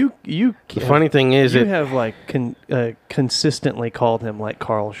 You. The funny thing is, you it have like consistently called him like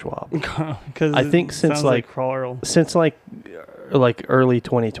Carl Schwab. Because I think since like Carl. Since like early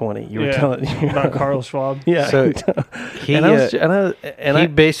 2020, you were telling about Carl Schwab. Yeah. So he I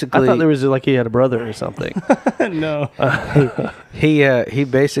basically thought there was like he had a brother or something. No. he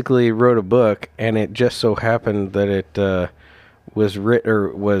basically wrote a book, and it just so happened that it was written or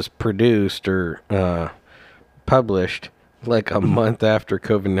was produced or published like a month after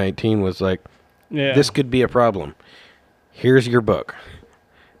COVID-19 was like, Yeah. this could be a problem. Here's your book.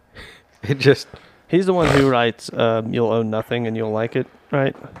 It just. He's the one who writes "You'll own nothing and you'll like it,"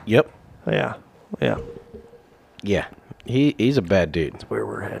 right? Yep. Yeah. Yeah. He's a bad dude. That's where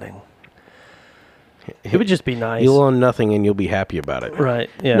we're heading. It would just be nice. You'll own nothing and you'll be happy about it. Right.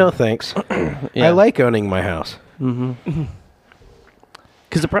 Yeah. No thanks. Yeah. I like owning my house. Mm-hmm.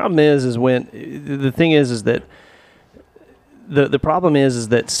 Because the problem is when the thing is that the problem is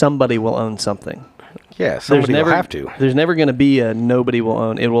that somebody will own something. Yeah, somebody will have to. There's never going to be a nobody will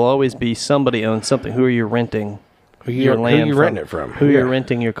own. It will always be somebody owns something. Who are you renting your land Who you from? renting it from? Who you're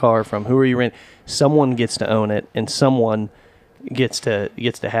renting your car from? Who are you renting? Someone gets to own it, and someone gets to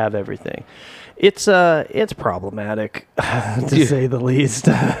have everything. It's problematic to say the least.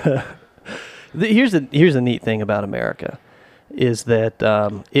 Here's the neat thing about America is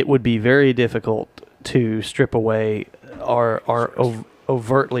that it would be very difficult to strip away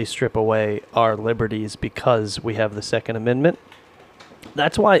overtly strip away our liberties because we have the Second Amendment.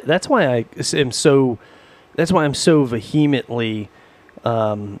 That's why I'm so vehemently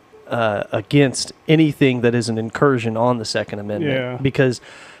against anything that is an incursion on the Second Amendment. Yeah. Because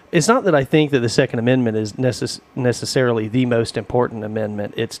it's not that I think that the Second Amendment is necessarily the most important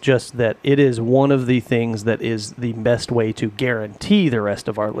amendment. It's just that it is one of the things that is the best way to guarantee the rest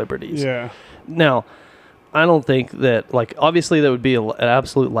of our liberties. Yeah. Now, I don't think that, like, obviously that would be an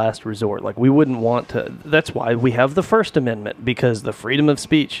absolute last resort. Like, we wouldn't want to. That's why we have the First Amendment, because the freedom of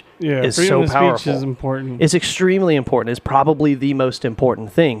speech is so powerful. Freedom of speech is important. It's extremely important. It's probably the most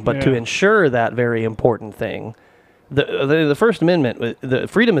important thing. But to ensure that very important thing, the First Amendment, the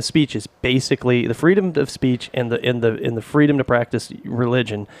freedom of speech is basically the freedom of speech and the freedom to practice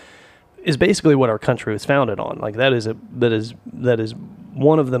religion is basically what our country was founded on. Like, that is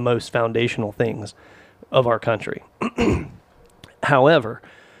one of the most foundational things of our country. However,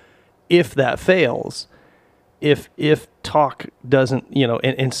 if that fails, if talk doesn't,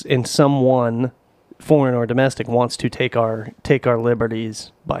 and someone, foreign or domestic, wants to take our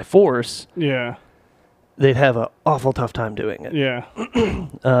liberties by force, they'd have an awful tough time doing it.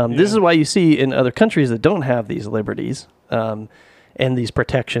 This is why you see in other countries that don't have these liberties and these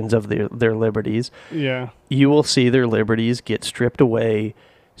protections of their liberties, you will see their liberties get stripped away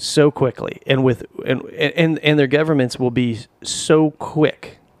so quickly, and their governments will be so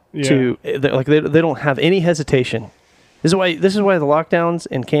quick to they don't have any hesitation. This is why the lockdowns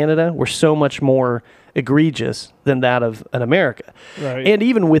in Canada were so much more egregious than that of an America. Right. And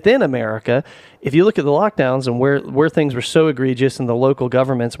even within America, if you look at the lockdowns and where things were so egregious and the local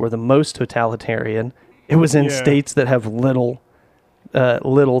governments were the most totalitarian, it was in states that have little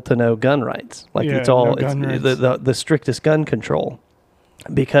to no gun rights. Like it's the strictest gun control.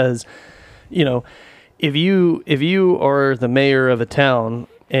 Because, if you are the mayor of a town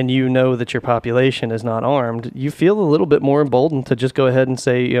and you know that your population is not armed, you feel a little bit more emboldened to just go ahead and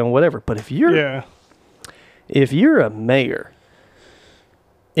say, whatever. But if you're a mayor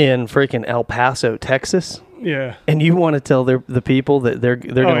in freaking El Paso, Texas, and you want to tell the people that they're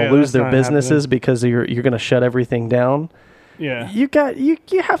going to lose their businesses because you're going to shut everything down. You got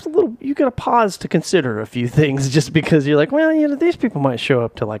to pause to consider a few things, just because you're like, well, these people might show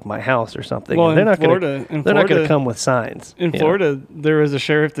up to like my house or something. Well, they're not going to come with signs. In Florida, there was a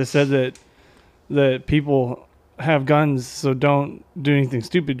sheriff that said that people have guns, so don't do anything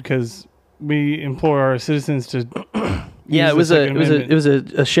stupid, because we implore our citizens to. It was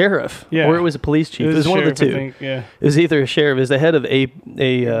a sheriff, or it was a police chief. It was one of the two. I think, It was either a sheriff. It was the head of a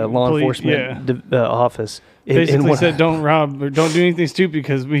law enforcement office. Basically said, don't rob or don't do anything stupid,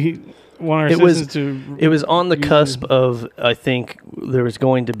 because we want our citizens to. It was on the cusp of, I think there was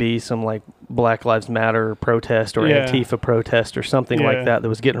going to be some like Black Lives Matter protest or Antifa protest or something like that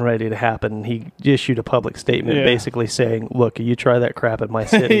was getting ready to happen. He issued a public statement basically saying, look, you try that crap in my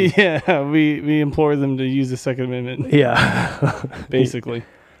city. We implore them to use the Second Amendment. Basically.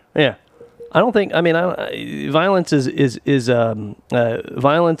 I don't think, violence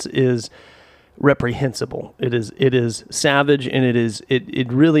is reprehensible. It is savage, and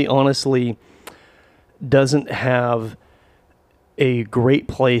it really honestly doesn't have a great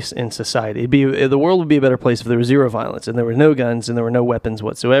place in society. The world would be a better place if there was zero violence and there were no guns and there were no weapons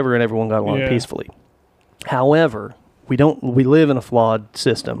whatsoever and everyone got along peacefully. However, we live in a flawed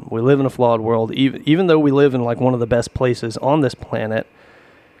system. We live in a flawed world. Even though we live in like one of the best places on this planet,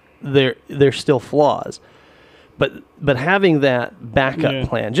 there's still flaws. But having that backup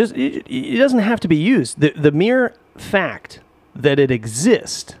plan, it doesn't have to be used. The mere fact that it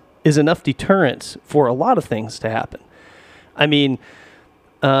exists is enough deterrence for a lot of things to happen. I mean,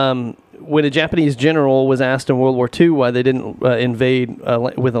 when a Japanese general was asked in World War II why they didn't invade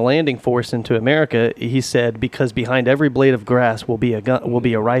with a landing force into America, he said, because behind every blade of grass will be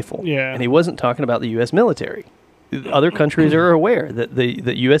a rifle. And he wasn't talking about the U.S. military. Other countries are aware that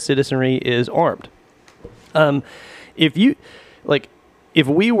the U.S. citizenry is armed. if you like, if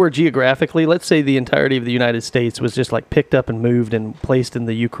we were geographically, let's say the entirety of the United States was just like picked up and moved and placed in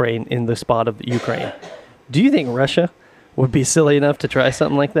the Ukraine, in the spot of Ukraine, do you think Russia would be silly enough to try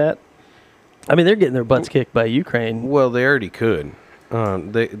something like that? I mean, they're getting their butts kicked by Ukraine. Well, they already could.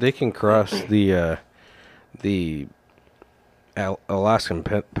 They can cross the Alaskan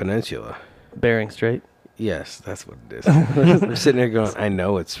Peninsula. Bering Strait. Yes, that's what it is. I'm sitting there going, I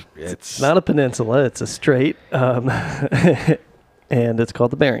know it's not a peninsula; it's a strait, and it's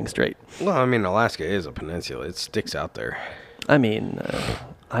called the Bering Strait. Well, I mean, Alaska is a peninsula. It sticks out there. I mean,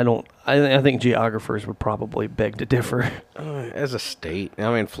 I think geographers would probably beg to differ. As a state,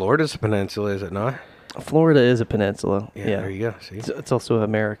 I mean, Florida's a peninsula, is it not? Florida is a peninsula. Yeah, there you go. See, it's also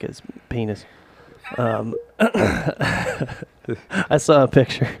America's penis. I saw a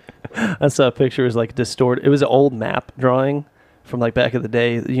picture. It was like distorted. It was an old map drawing from like back in the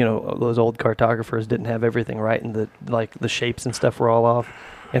day. You know, those old cartographers didn't have everything right, and the shapes and stuff were all off.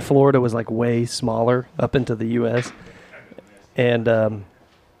 And Florida was like way smaller up into the U.S. And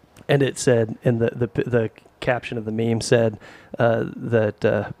it said, and the caption of the meme said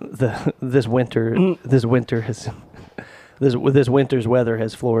that this winter's weather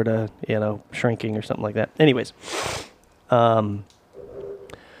has Florida, shrinking or something like that. Anyways,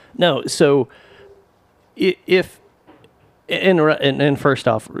 no. So if and first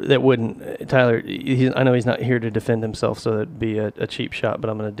off, that wouldn't Tyler. I know he's not here to defend himself, so that'd be a cheap shot. But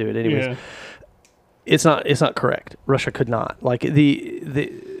I'm going to do it anyways. Yeah. It's not correct. Russia could not, like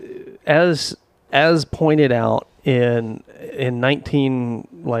as pointed out in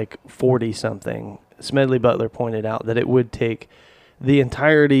 1940 something. Smedley Butler pointed out that it would take the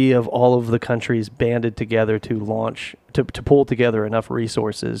entirety of all of the countries banded together to launch to pull together enough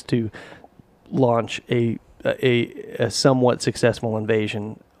resources to launch a somewhat successful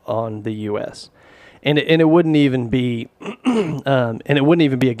invasion on the U.S. and it wouldn't even be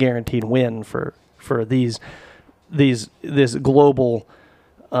a guaranteed win for this global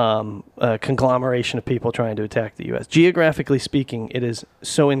conglomeration of people trying to attack the U.S. Geographically speaking, it is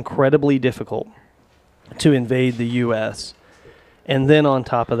so incredibly difficult to invade the U.S. And then on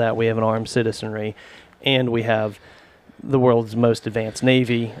top of that, we have an armed citizenry, and we have the world's most advanced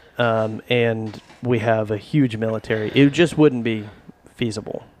Navy, and we have a huge military. It just wouldn't be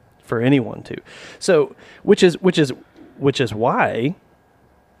feasible for anyone to. So, which is why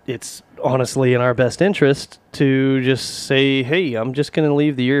it's honestly in our best interest to just say, hey, I'm just going to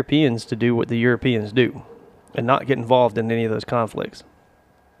leave the Europeans to do what the Europeans do and not get involved in any of those conflicts.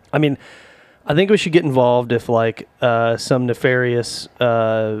 I mean, I think we should get involved if like some nefarious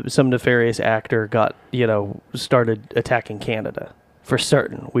actor got, started attacking Canada. For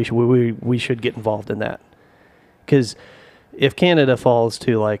certain, we should get involved in that. Because if Canada falls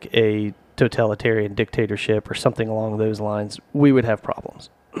to like a totalitarian dictatorship or something along those lines, we would have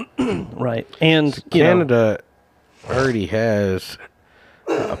problems. Right. And Canada already has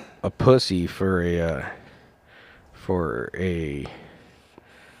a pussy for a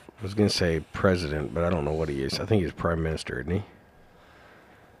I was going to say president, but I don't know what he is. I think he's prime minister, isn't he?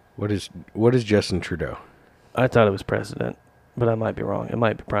 What is Justin Trudeau? I thought it was president, but I might be wrong. It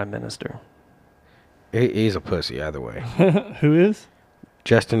might be prime minister. He's a pussy either way. Who is?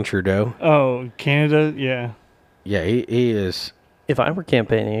 Justin Trudeau. Oh, Canada, yeah. Yeah, he is. If I were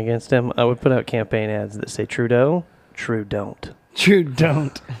campaigning against him, I would put out campaign ads that say Trudeau, true don't. True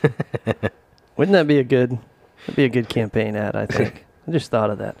don't. Wouldn't that be a good campaign ad, I think. I just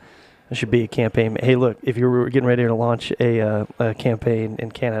thought of that. It should be a campaign. Hey, look, if you're getting ready to launch a campaign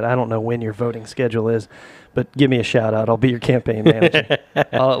in Canada, I don't know when your voting schedule is, but give me a shout out. I'll be your campaign manager.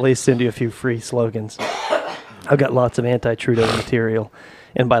 I'll at least send you a few free slogans. I've got lots of anti-Trudeau material,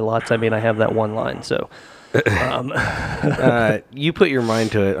 and by lots I mean I have that one line. So, you put your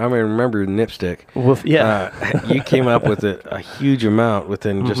mind to it. I mean, remember Nipstick? Woof, yeah, you came up with a huge amount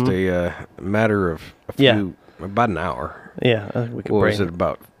within just a matter of about an hour. Yeah, we could. What was it,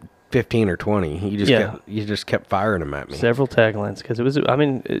 about 15 or 20? You just kept firing them at me. Several taglines because it was. I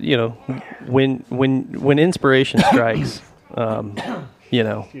mean, when inspiration strikes,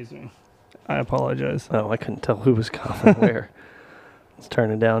 Excuse me. I apologize. Oh, I couldn't tell who was coughing where. I was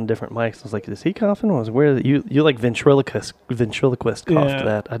turning down different mics. I was like, "Is he coughing?" You like ventriloquist coughed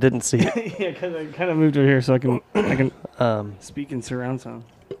that? I didn't see it. Yeah, because I kind of moved over here so I can speak in surround sound.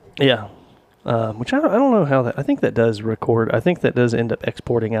 Yeah. Which I don't know how that. I think that does record. I think that does end up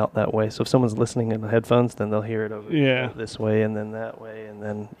exporting out that way. So if someone's listening in the headphones, then they'll hear it over this way and then that way and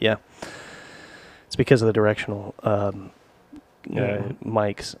then it's because of the directional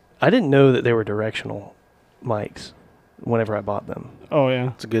mics. I didn't know that they were directional mics whenever I bought them. Oh yeah,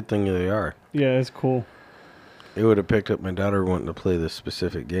 it's a good thing they are. Yeah, it's cool. It would have picked up my daughter wanting to play this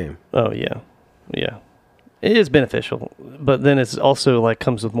specific game. Oh, yeah. Yeah. It is beneficial, but then it's also like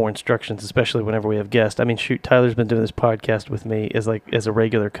comes with more instructions, especially whenever we have guests. I mean, shoot, Tyler's been doing this podcast with me as a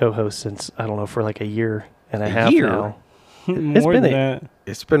regular co-host since, I don't know, for like a year and a half year? now. More than that.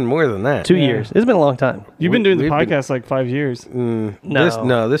 It's been more than that. 2 years. It's been a long time. You've been doing the podcast like 5 years.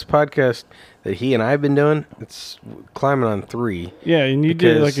 No. This podcast that he and I have been doing, it's climbing on 3. Yeah, and you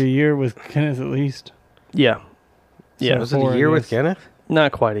did like a year with Kenneth at least. Yeah. Yeah. Was it a year with Kenneth?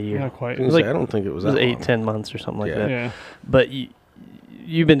 Not quite a year. Not quite. I, I don't think it was that 8-10 months or something like that. Yeah. But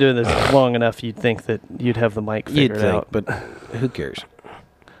you've been doing this long enough. You'd think that you'd have the mic figured out. But who cares?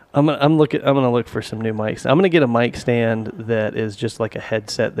 I'm gonna look for some new mics. I'm gonna get a mic stand that is just like a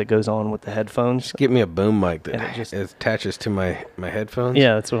headset that goes on with the headphones. Just get me a boom mic that And it just- attaches to my headphones.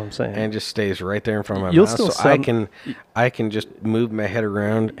 Yeah, that's what I'm saying. And just stays right there in front of my You'll mouth, still so I can just move my head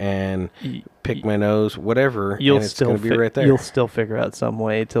around and pick my nose, whatever. And it's going to be right there. You'll still figure out some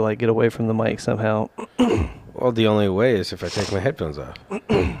way to like get away from the mic somehow. Well, the only way is if I take my headphones off.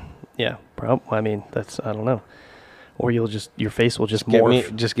 Yeah, I mean, I don't know. Or your face will just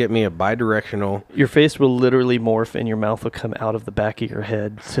morph. Just get me a bidirectional. Your face will literally morph, and your mouth will come out of the back of your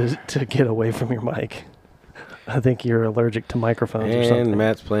head to get away from your mic. I think you're allergic to microphones or something. And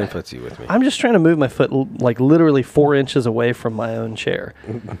Matt's playing footsie with me. I'm just trying to move my foot like literally 4 inches away from my own chair,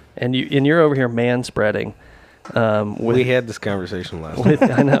 and you're over here man spreading. We had this conversation last night.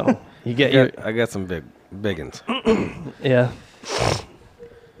 I know. I got some big ones. Yeah.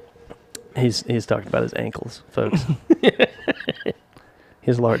 He's talking about his ankles, folks.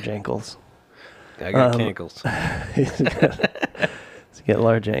 His large ankles. I got ankles. He's got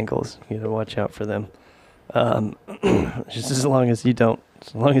large ankles. You got to watch out for them. Just as long as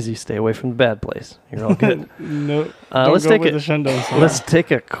you stay away from the bad place, you're all good. No. Let's take the shendos. Let's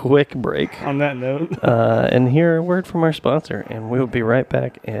take a quick break. On that note, and hear a word from our sponsor, and we'll be right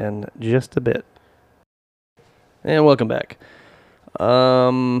back in just a bit. And welcome back.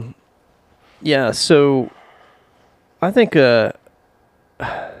 Yeah, so I think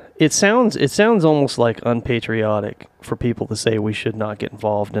it sounds almost like unpatriotic for people to say we should not get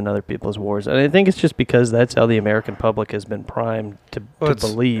involved in other people's wars. And I think it's just because that's how the American public has been primed to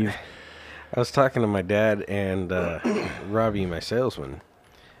believe. I was talking to my dad and Robbie, my salesman,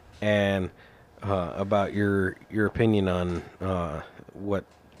 and about your opinion on what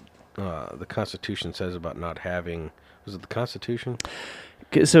the Constitution says about not having. Was it the Constitution?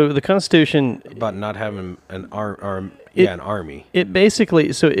 So the Constitution about not having an army. It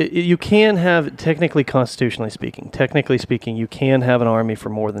basically you can have technically speaking, you can have an army for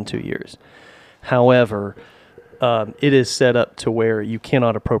more than 2 years. However, it is set up to where you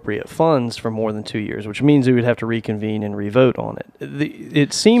cannot appropriate funds for more than 2 years, which means we would have to reconvene and revote on it.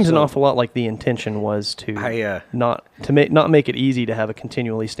 It seems an awful lot like the intention was to not make it easy to have a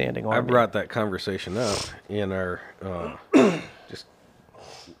continually standing army. I brought that conversation up in our just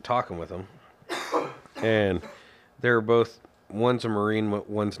talking with them, and they're both, one's a Marine,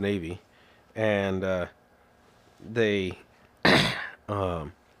 one's Navy, and they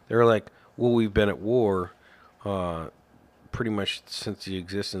they're like, well, we've been at war pretty much since the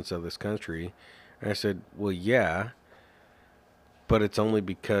existence of this country. And I said, well, yeah, but it's only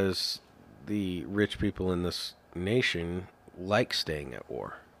because the rich people in this nation like staying at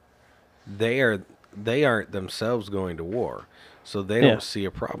war. They aren't themselves going to war, so they don't see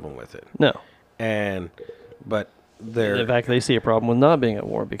a problem with it. No. But in fact, they see a problem with not being at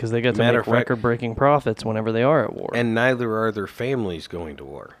war because they get to make record-breaking profits whenever they are at war. And neither are their families going to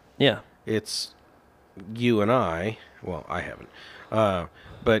war. Yeah. It's you and I. Well, I haven't.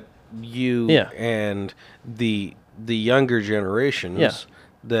 But you and the younger generations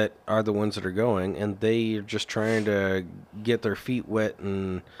that are the ones that are going, and they are just trying to get their feet wet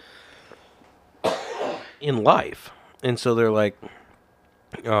in life. And so they're like,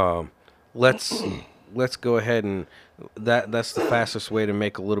 let's go ahead and that's the fastest way to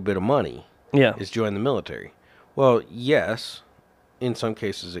make a little bit of money. Yeah. Is join the military. Well, yes, in some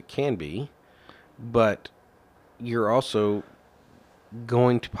cases it can be, but you're also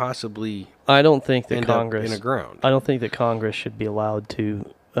going to possibly I don't think that end Congress up in a ground. I don't think that Congress should be allowed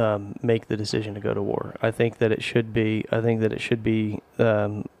to make the decision to go to war. I think that it should be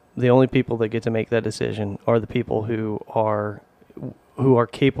the only people that get to make that decision are the people who are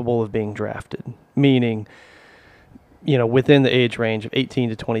capable of being drafted, meaning, within the age range of 18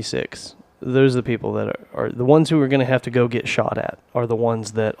 to 26. Those are the people that are the ones who are going to have to go get shot at, are the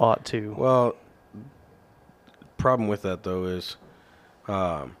ones that ought to. Well, problem with that, though, is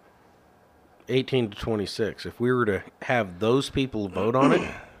 18 to 26. If we were to have those people vote on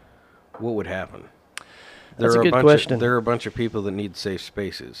it, what would happen? That's a good question. There are a bunch of people that need safe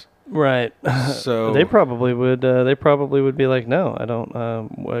spaces. Right. So they probably would. They probably would be like, no, I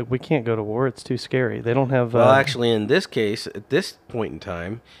don't. We can't go to war. It's too scary. They don't have. Well, actually, in this case, at this point in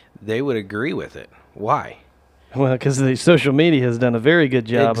time, they would agree with it. Why? Well, because the social media has done a very good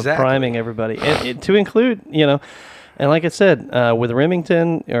job of priming everybody, and to include, and like I said, with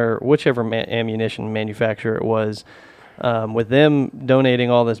Remington or whichever ammunition manufacturer it was, with them donating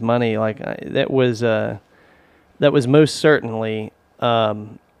all this money, like that was most certainly.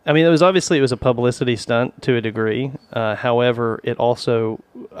 I mean, it was a publicity stunt to a degree. However, it also,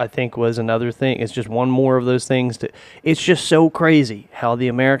 I think, was another thing. It's just one more of those things. It's just so crazy how the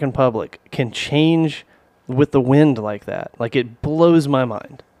American public can change with the wind like that. Like, it blows my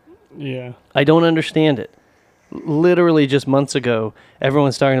mind. Yeah. I don't understand it. Literally just months ago,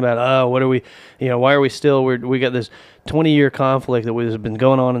 everyone's talking about, what are we, why are we still, we got this 20-year conflict that has been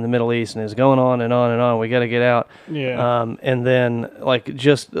going on in the Middle East and is going on and on and on. We got to get out. Yeah. And then,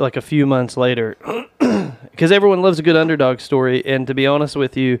 just a few months later, because everyone loves a good underdog story, and to be honest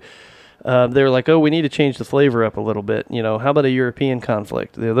with you, they're like, we need to change the flavor up a little bit. How about a European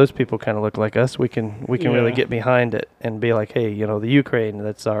conflict? Those people kind of look like us. We can really get behind it and be like, hey, the Ukraine,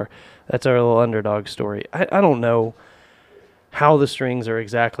 that's our little underdog story. I don't know how the strings are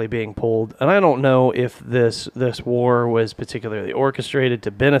exactly being pulled, and I don't know if this war was particularly orchestrated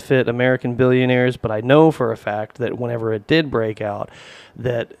to benefit American billionaires, but I know for a fact that whenever it did break out,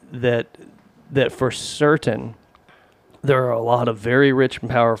 that for certain there are a lot of very rich and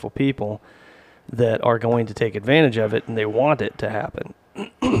powerful people that are going to take advantage of it, and they want it to happen.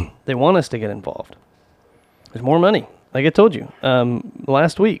 They want us to get involved. There's more money. Like I told you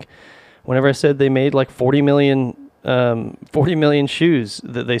last week, whenever I said they made like 40 million shoes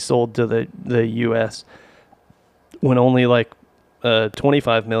that they sold to the U.S. when only like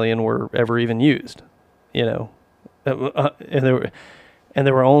 25 million were ever even used, and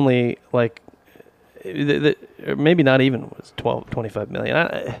there were only like maybe not even was 25 million.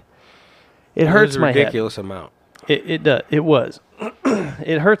 It hurts my head. It was a ridiculous amount. It does. It was.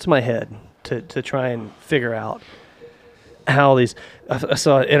 It hurts my head to try and figure out how these. I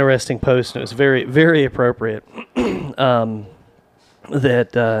saw an interesting post, and it was very, very appropriate.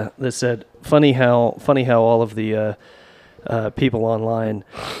 That said, funny how all of the people online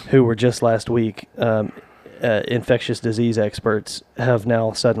who were just last week infectious disease experts have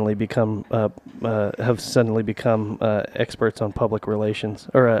now suddenly become experts on public relations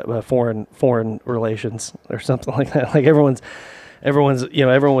or foreign relations or something like that. Like everyone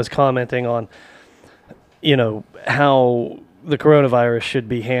was commenting on how the coronavirus should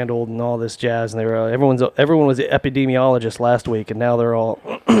be handled and all this jazz, and everyone was an epidemiologist last week, and now they're all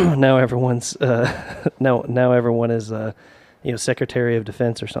now everyone is Secretary of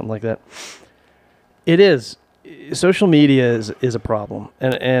Defense or something like that. It is. Social media is a problem,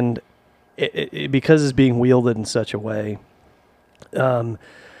 and it because it's being wielded in such a way. But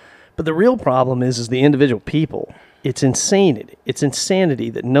the real problem is the individual people. It's insanity. It's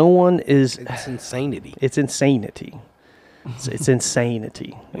insanity that no one is. It's insanity. It's insanity. It's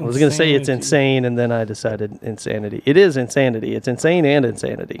insanity. I was going to say it's insane, and then I decided insanity. It is insanity. It's insane and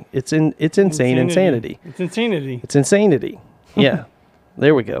insanity. It's insane insanity. It's insanity. It's insanity. Yeah.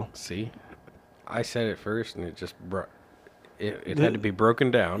 There we go. See? I said it first, and it just brought... It had to be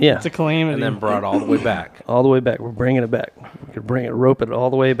broken down. Yeah. It's a calamity. And then brought all the way back. All the way back. We're bringing it back. We could rope it all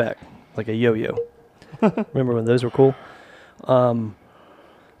the way back, like a yo-yo. Remember when those were cool?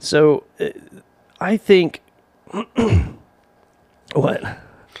 So, I think... What?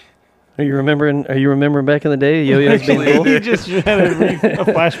 Are you remembering back in the day, yo-yos being cool? You just had a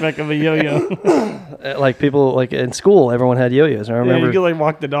flashback of a yo-yo. Like people, like in school, everyone had yo-yos. I remember. Yeah, you could like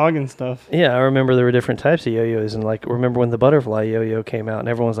walk the dog and stuff. Yeah, I remember there were different types of yo-yos, and like remember when the butterfly yo-yo came out, and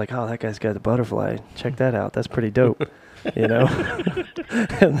everyone was like, "Oh, that guy's got the butterfly. Check that out. That's pretty dope." and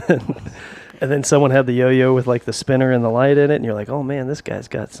then someone had the yo-yo with like the spinner and the light in it, and you're like, "Oh man, this guy's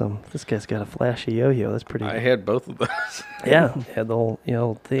got a flashy yo-yo. That's pretty." I had both of those. Yeah, had the whole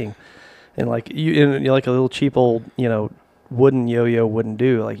thing. And like you like a little cheap old, wooden yo-yo wouldn't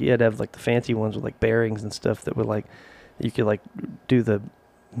do. Like you had to have like the fancy ones with like bearings and stuff that would like, you could like do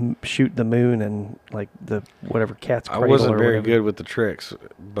shoot the moon and like the whatever cat's cradle. I wasn't very whatever. good with the tricks,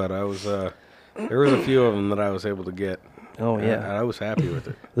 but I was. There was a few of them that I was able to get. Oh yeah, and I was happy with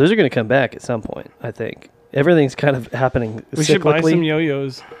it. Those are going to come back at some point. I think everything's kind of happening. We should buy some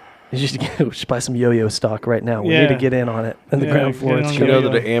yo-yos. We should buy some yo-yo stock right now. We need to get in on it on the ground floor. It's You know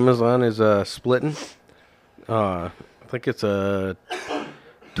that Amazon is splitting? I think it's a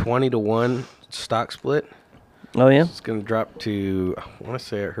 20-to-1 stock split. Oh, yeah? It's going to drop to, I want to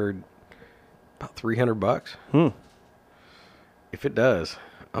say I heard About $300. Hmm. If it does,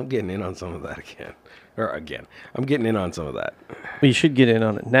 I'm getting in on some of that again. I'm getting in on some of that. Well, you should get in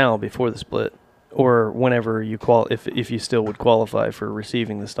on it now before the split, or whenever you if you still would qualify for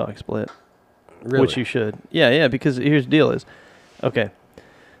receiving the stock split, Really? which you should. Yeah, because here's the deal is, okay,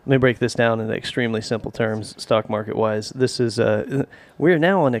 let me break this down in extremely simple terms, stock market wise. This is we're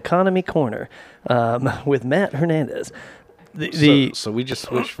now on Economy Corner with Matt Hernandez. So we just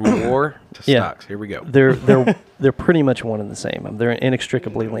switched from war to stocks. Here we go. They're pretty much one and the same. They're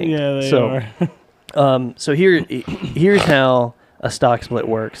inextricably linked. Yeah, they are. So here's how a stock split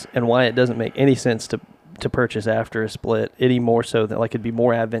works and why it doesn't make any sense to purchase after a split any more so that like it'd be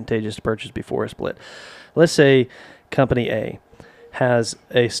more advantageous to purchase before a split. Let's say company A has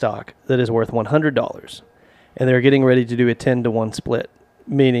a stock that is worth $100 and they're getting ready to do a 10-to-1 split,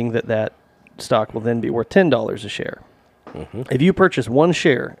 meaning that stock will then be worth $10 a share. Mm-hmm. If you purchase one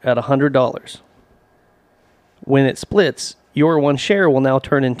share at $100, when it splits, your one share will now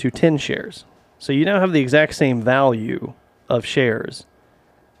turn into 10 shares. So you now have the exact same value of shares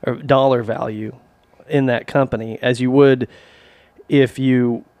or dollar value in that company as you would if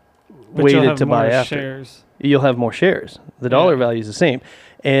you waited to buy after. Shares. You'll have more shares. The dollar value is the same.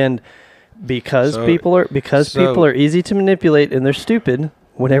 And because people are easy to manipulate and they're stupid,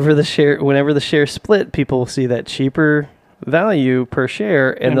 whenever the share split, people will see that cheaper value per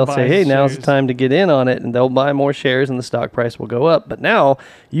share and they'll say, hey, now's the time to get in on it, and they'll buy more shares and the stock price will go up. But now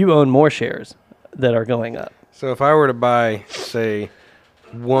you own more shares that are going up. So if I were to buy, say,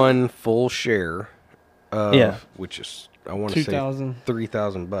 one full share of, which is, I want to say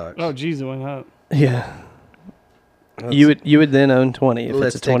 $3,000. Oh, geez, it went up. Yeah. You would then own 20 if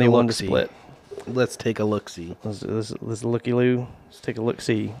it's a 21 to split. Let's take a look-see. Let's looky-loo. Let's take a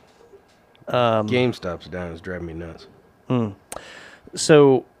look-see. GameStop's down. It's driving me nuts.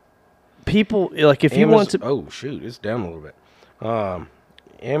 So people, like if you want to... Oh, shoot. It's down a little bit.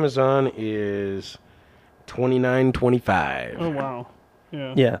 Amazon is $29.25. Oh, wow.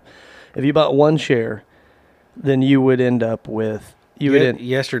 Yeah. Yeah. If you bought one share, then you would end up with...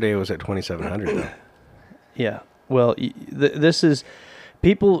 Yesterday it was at $2,700. Yeah. Well, this is...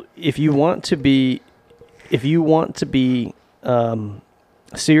 People, if you want to be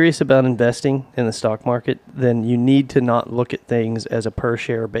serious about investing in the stock market, then you need to not look at things as a per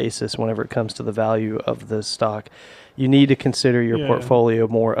share basis whenever it comes to the value of the stock. You need to consider your portfolio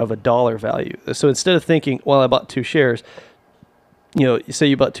more of a dollar value. So instead of thinking, well, I bought 2 shares, say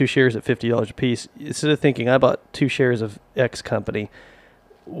you bought 2 shares at $50 a piece, instead of thinking I bought 2 shares of X company,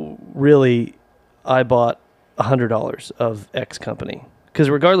 really I bought $100 of X company. Because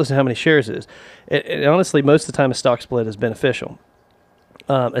regardless of how many shares it is, and honestly, most of the time a stock split is beneficial.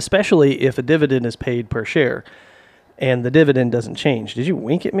 Especially if a dividend is paid per share and the dividend doesn't change. Did you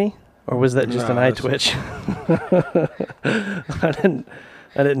wink at me? Or was that just an eye twitch? I didn't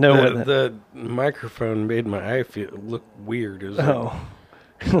know the microphone made my eye look weird.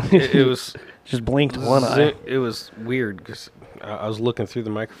 It was just blinked one eye. It was weird because I was looking through the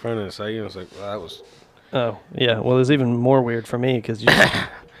microphone and I was like, well, that was... Oh, yeah. Well, it's even more weird for me because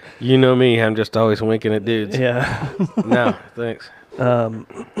you know me. I'm just always winking at dudes. Yeah. No, thanks.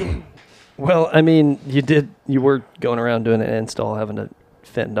 Well, I mean, you were going around doing an install, having to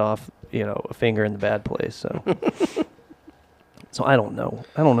fend off, a finger in the bad place. So, so I don't know.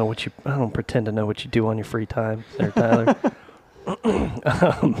 I don't pretend to know what you do on your free time there, Tyler.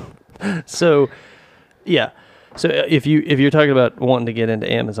 So, yeah. So if you're talking about wanting to get into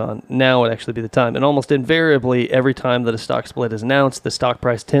Amazon, now would actually be the time. And almost invariably, every time that a stock split is announced, the stock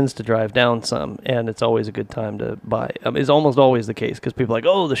price tends to drive down some, and it's always a good time to buy. It's almost always the case because people are like,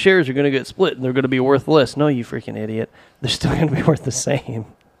 oh, the shares are going to get split and they're going to be worth less. No, you freaking idiot. They're still going to be worth the same.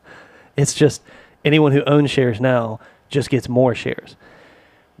 It's just anyone who owns shares now just gets more shares.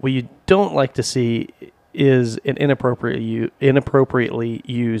 What you don't like to see is an inappropriately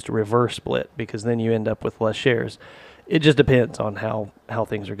used reverse split, because then you end up with less shares. It just depends on how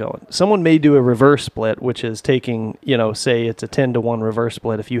things are going. Someone may do a reverse split, which is taking, say it's a 10-to-1 reverse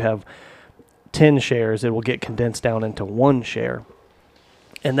split. If you have 10 shares, it will get condensed down into 1 share.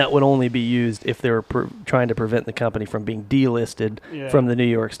 And that would only be used if they were trying to prevent the company from being delisted from the New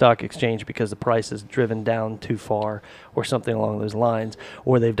York Stock Exchange because the price is driven down too far or something along those lines,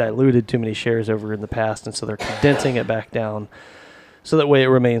 or they've diluted too many shares over in the past, and so they're condensing it back down so that way it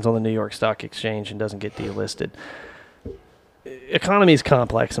remains on the New York Stock Exchange and doesn't get delisted. Economy is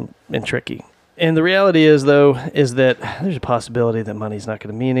complex and tricky. And the reality is, though, is that there's a possibility that money's not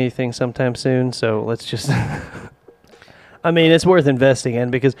going to mean anything sometime soon, so let's just... I mean, it's worth investing in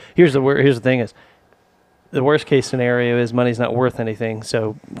because here's the thing is, the worst case scenario is money's not worth anything.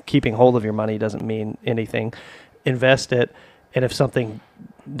 So keeping hold of your money doesn't mean anything. Invest it. And if something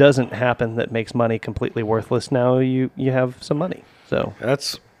doesn't happen that makes money completely worthless, now you have some money. So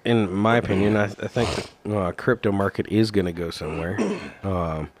that's, in my opinion, I think the crypto market is going to go somewhere.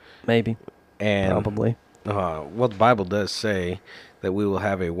 Maybe. And probably. Well, the Bible does say that we will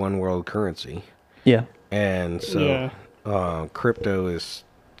have a one world currency. Yeah. And so crypto is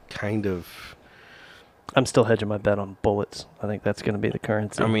kind of... I'm still hedging my bet on bullets. I think that's going to be the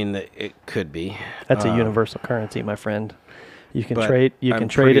currency. I mean, it could be. That's a universal currency, my friend. You can trade. You can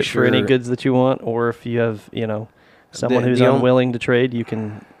trade it for any goods that you want, or if you have, someone who's unwilling to trade, you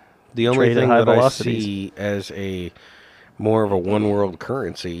can. The only thing that I see as a more of a one world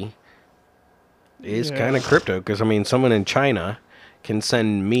currency is kind of crypto, because I mean, someone in China can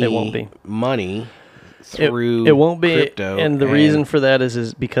send me money through it won't be crypto, and the reason for that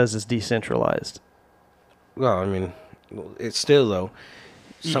is because it's decentralized. Well, I mean, it's still though.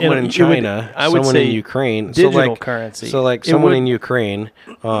 Someone in China, someone in Ukraine, digital currency. So like someone in Ukraine,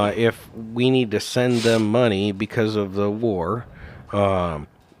 if we need to send them money because of the war,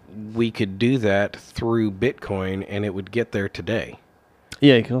 we could do that through Bitcoin, and it would get there today.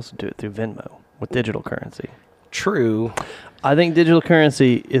 Yeah, you can also do it through Venmo with digital currency. True. I think digital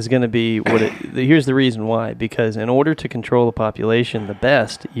currency is going to be what it... Here's the reason why. Because in order to control the population the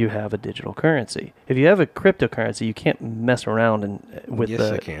best, you have a digital currency. If you have a cryptocurrency, you can't mess around with yes,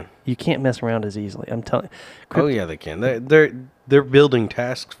 they can. You can't mess around as easily. I'm telling you. Oh, yeah, they can. They're building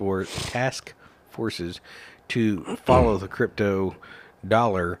task forces to follow the crypto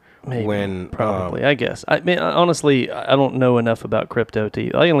dollar. Maybe, probably, I guess. I mean, honestly, I don't know enough about crypto I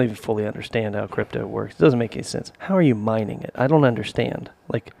don't even fully understand how crypto works. It doesn't make any sense. How are you mining it? I don't understand.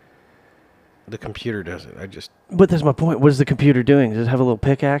 Like, the computer does it. But that's my point. What is the computer doing? Does it have a little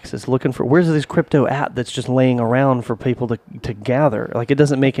pickaxe? It's looking for... Where's this crypto at that's just laying around for people to gather? Like, it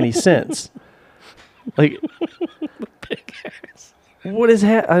doesn't make any sense. Like... pickaxe. What is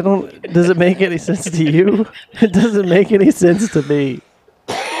I don't... Does it make any sense to you? It doesn't make any sense to me.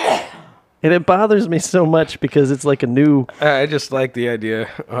 And it bothers me so much because it's like a new... I just like the idea.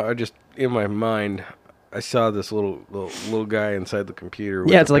 In my mind, I saw this little guy inside the computer.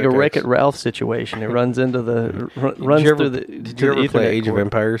 Yeah, it's like a Wreck-It Ralph situation. It runs into the... runs through the... Did you ever play Age of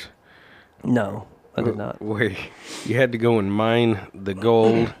Empires? No, I did not. Where you had to go and mine the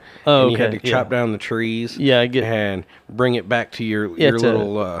gold. And you had to chop down the trees. Yeah, I get... And bring it back to your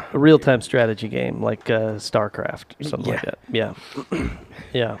little... a real-time strategy game, like StarCraft or something like that. Yeah.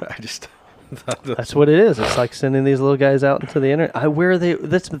 Yeah. That's what it is. It's like sending these little guys out into the internet. Where are they?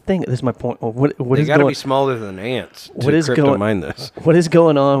 That's the thing. This is my point. What they got to be smaller than ants to mine this. What is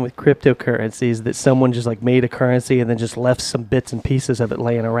going on with cryptocurrencies that someone just like made a currency and then just left some bits and pieces of it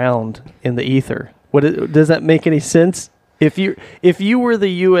laying around in the ether? Does that make any sense? If you were the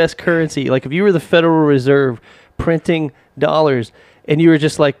U.S. currency, like if you were the Federal Reserve printing dollars, and you were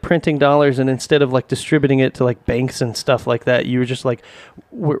just like printing dollars, and instead of like distributing it to like banks and stuff like that, you were just like,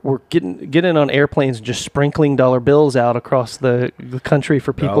 we're getting on airplanes and just sprinkling dollar bills out across the country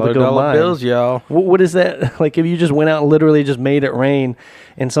for people to go dollar mine. Bills, y'all. What is that? Like if you just went out and literally just made it rain,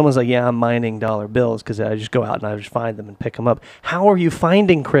 and someone's like, yeah, I'm mining dollar bills because I just go out and I just find them and pick them up. How are you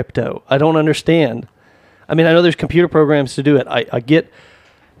finding crypto? I don't understand. I mean, I know there's computer programs to do it. I get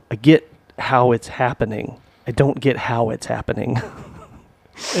how it's happening. I don't get how it's happening.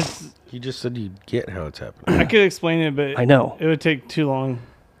 You just said you'd get how it's happening. I could explain it, but I know it would take too long.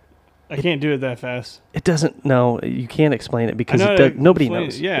 I can't do it that fast. It doesn't. No, you can't explain it because nobody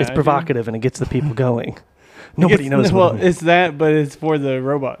knows. Yeah, it's provocative and it gets the people going. Nobody knows. Well, it's that, but it's for the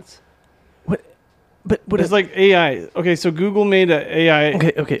robots. What? But it's like AI. Okay, so Google made an AI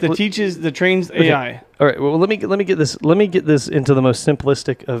that trains AI. All right. Well, let me get this into the most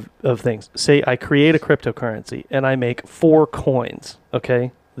simplistic of things. Say I create a cryptocurrency and I make 4 coins.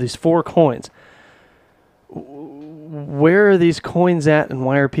 Okay, these 4 coins. Where are these coins at, and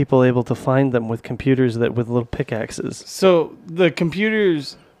why are people able to find them with computers with little pickaxes? So the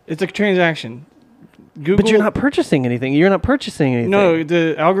computers, it's a transaction. Google, but you're not purchasing anything. No,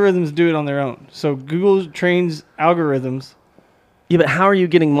 the algorithms do it on their own. So Google trains algorithms. Yeah, but how are you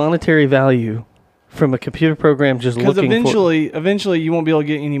getting monetary value from a computer program just looking for... Because eventually you won't be able to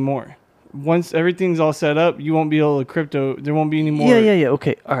get any more. once everything's all set up, you won't be able to crypto. There won't be any more. Yeah.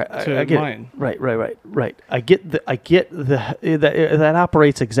 Okay. All right. I get mine. it. Right. I get that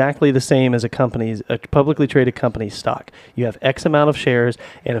operates exactly the same as a publicly traded company's stock. You have X amount of shares,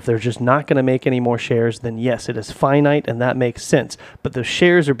 and if they're just not going to make any more shares, then yes, it is finite, and that makes sense. But those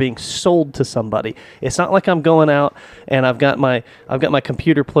shares are being sold to somebody. It's not like I'm going out and I've got my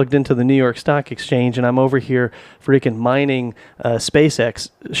computer plugged into the New York Stock Exchange, and I'm over here freaking mining SpaceX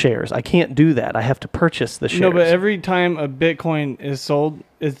shares. I can't do that. I have to purchase the shares. No, but every time a Bitcoin is sold,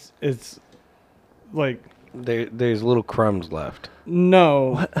 it's like there's little crumbs left.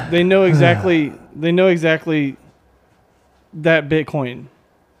 No, they know exactly. They know exactly that Bitcoin.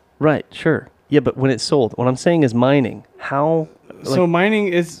 Right. Sure. Yeah, but when it's sold, what I'm saying is mining. How? So mining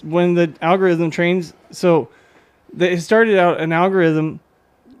is when the algorithm trains. So it started out an algorithm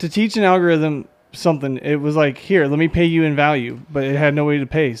to teach an algorithm something. It was like, here, let me pay you in value, but it had no way to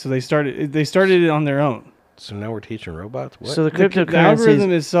pay. So they started it on their own. So now we're teaching robots what? So the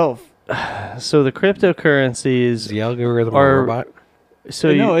algorithm itself. So the cryptocurrencies, the algorithm are a robot.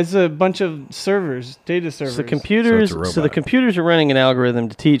 So no, it's a bunch of servers, data servers. So the computers are running an algorithm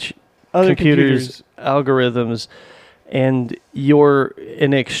to teach other computers algorithms, and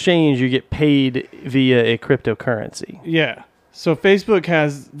in exchange you get paid via a cryptocurrency. Yeah. So Facebook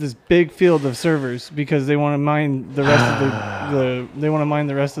has this big field of servers because they want to mine the rest of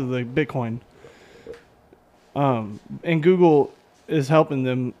the rest of the Bitcoin. And Google is helping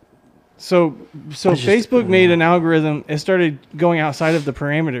them. So Facebook made an algorithm. It started going outside of the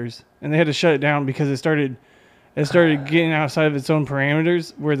parameters, and they had to shut it down because it started getting outside of its own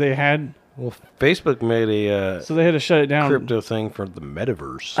parameters where they had. Well, Facebook made a so they had to shut it down. Crypto thing for the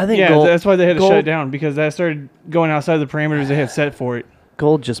metaverse. I think that's why they had to shut it down, because that started going outside the parameters they had set for it.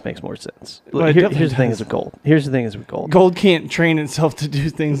 Gold just makes more sense. Well, here's the thing is with gold. Gold can't train itself to do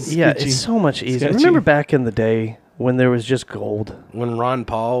things. Yeah, it's so much easier. Sketchy. Remember back in the day when there was just gold? When Ron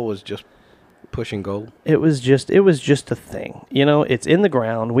Paul was just pushing gold? It was just a thing. You know, it's in the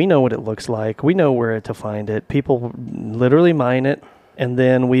ground. We know what it looks like. We know where to find it. People literally mine it. And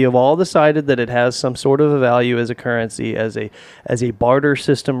then we have all decided that it has some sort of a value as a currency, as a barter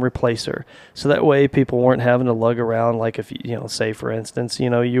system replacer. So that way people weren't having to lug around, like if, say for instance,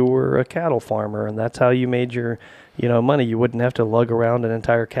 you were a cattle farmer and that's how you made your, money. You wouldn't have to lug around an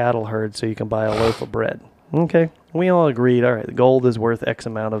entire cattle herd so you can buy a loaf of bread. Okay. We all agreed, all right, the gold is worth X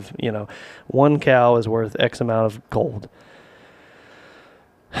amount of, one cow is worth X amount of gold.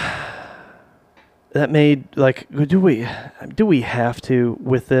 That made, do we have to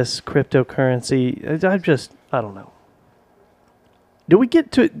with this cryptocurrency? I don't know. Do we get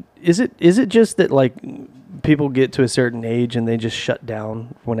to, is it just that people get to a certain age and they just shut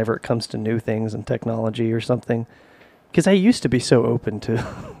down whenever it comes to new things and technology or something? Because I used to be so open to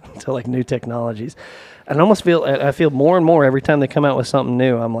new technologies. And I feel more and more every time they come out with something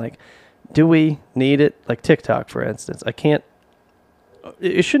new. I'm like, do we need it? Like TikTok, for instance. I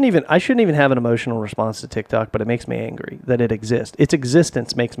shouldn't even have an emotional response to TikTok, but it makes me angry that it exists. Its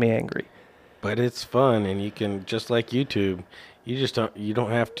existence makes me angry. But it's fun, and you can, just like YouTube, you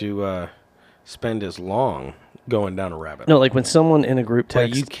don't have to spend as long going down a rabbit hole. No, like when someone in a group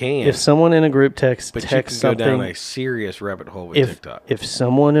text, you can. If someone in a group text but texts you can go something, down a serious rabbit hole with TikTok. If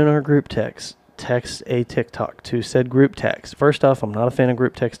someone in our group texts a TikTok to said group text, first off, I'm not a fan of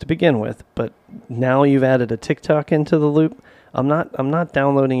group text to begin with, but now you've added a TikTok into the loop. I'm not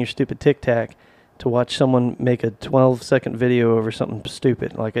downloading your stupid TikTok to watch someone make a 12-second video over something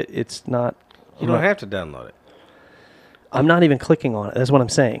stupid. Like it's not. You don't have to download it. I'm not even clicking on it. That's what I'm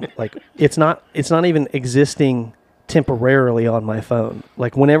saying. Like it's not even existing temporarily on my phone.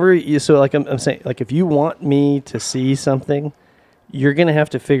 Like whenever I'm saying, like if you want me to see something, you're gonna have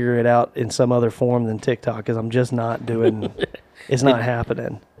to figure it out in some other form than TikTok, because I'm just not doing. It's not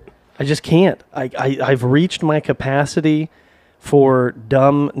happening. I just can't. I've reached my capacity for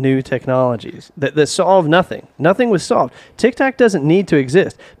dumb new technologies that solve nothing. Nothing was solved. TikTok doesn't need to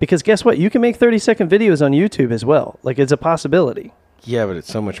exist, because guess what? You can make 30-second videos on YouTube as well. Like, it's a possibility. Yeah, but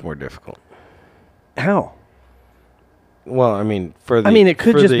it's so much more difficult. How? Well, I mean, it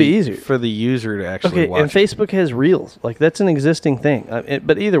could just be easier for the user to actually watch. And Facebook has Reels. Like, that's an existing thing.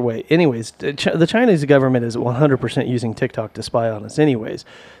 But either way, anyways, the Chinese government is 100% using TikTok to spy on us anyways.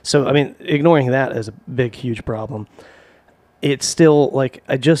 So, I mean, ignoring that is a big, huge problem. It's still, like,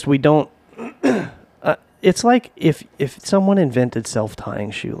 we don't... it's like if someone invented self-tying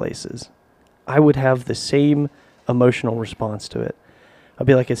shoelaces, I would have the same emotional response to it. I'd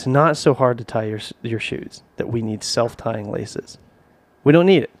be like, it's not so hard to tie your shoes that we need self-tying laces. We don't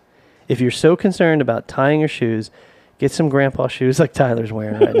need it. If you're so concerned about tying your shoes, Get some grandpa shoes like Tyler's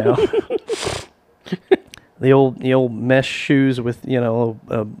wearing right now. The old mesh shoes with, a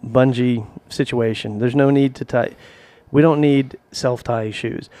bungee situation. There's no need to tie. We don't need self-tie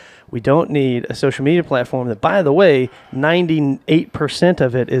shoes. We don't need a social media platform that, by the way, 98%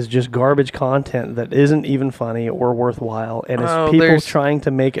 of it is just garbage content that isn't even funny or worthwhile. And it's people trying to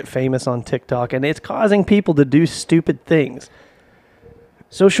make it famous on TikTok. And it's causing people to do stupid things.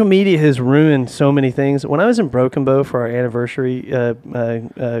 Social media has ruined so many things. When I was in Broken Bow for our anniversary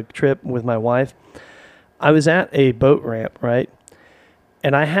trip with my wife, I was at a boat ramp, right?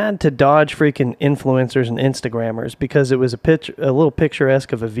 And I had to dodge freaking influencers and Instagrammers because it was a little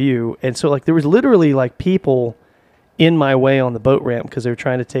picturesque of a view. And so, like, there was literally, like, people in my way on the boat ramp because they were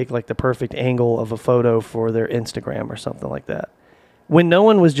trying to take, like, the perfect angle of a photo for their Instagram or something like that. When no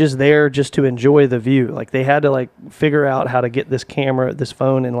one was just there just to enjoy the view. Like, they had to, like, figure out how to get this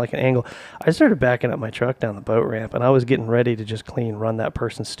phone in, like, an angle. I started backing up my truck down the boat ramp, and I was getting ready to just run that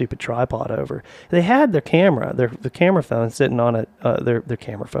person's stupid tripod over. They had their camera, the camera phone sitting on their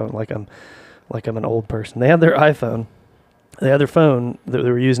camera phone, like I'm an old person. They had their iPhone. They had their phone that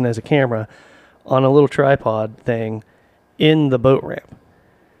they were using as a camera on a little tripod thing in the boat ramp.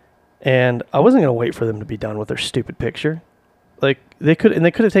 And I wasn't going to wait for them to be done with their stupid picture. Like, they could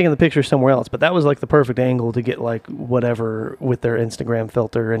have taken the picture somewhere else, but that was like the perfect angle to get like whatever with their Instagram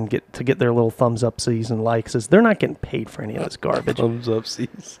filter and get their little thumbs upsies and likes. They're not getting paid for any of this garbage. Thumbs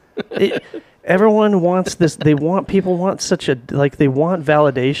upsies. Everyone wants this. People want they want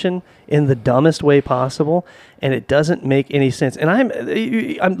validation in the dumbest way possible, and it doesn't make any sense. And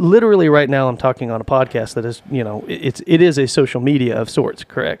I'm literally right now I'm talking on a podcast that is, it is a social media of sorts,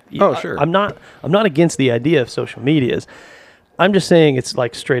 correct? Oh, sure. I'm not against the idea of social medias. I'm just saying it's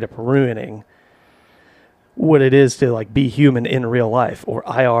like straight up ruining what it is to like be human in real life, or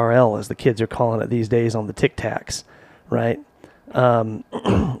IRL as the kids are calling it these days on the Tic Tacs, right?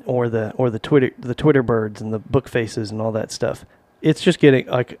 Or the Twitter birds and the book faces and all that stuff. It's just getting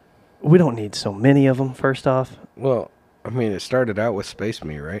like, we don't need so many of them. First off, well, I mean, it started out with Space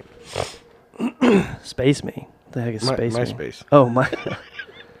Me, right? Space Me. What the heck is Space Me? MySpace. Oh my.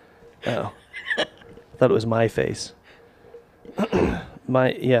 Oh, I thought it was my face.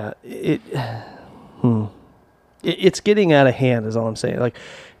 It's getting out of hand is all I'm saying. Like,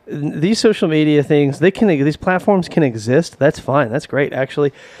 these social media things, these platforms can exist. That's fine. That's great.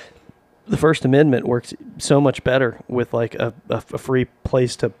 Actually, the First Amendment works so much better with like a free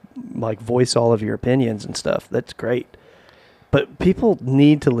place to like voice all of your opinions and stuff. That's great. But people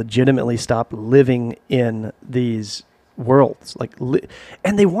need to legitimately stop living in these worlds. Like,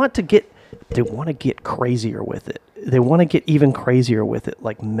 and they want to get crazier with it. They want to get even crazier with it,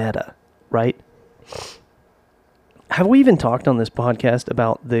 like Meta, right? Have we even talked on this podcast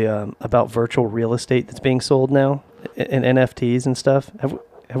about the about virtual real estate that's being sold now in NFTs and stuff? Have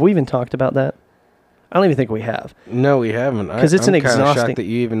we even talked about that? I don't even think we have. No, we haven't. Because it's I'm an kind of exhausting. shocked that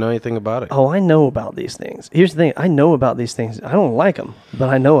you even know anything about it. Oh, I know about these things. Here's the thing: I know about these things. I don't like them, but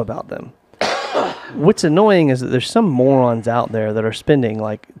I know about them. What's annoying is that there's some morons out there that are spending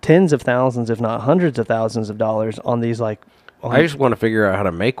like tens of thousands, if not hundreds of thousands of dollars on these like. I just want to figure out how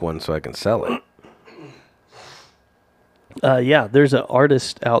to make one so I can sell it. Yeah, there's an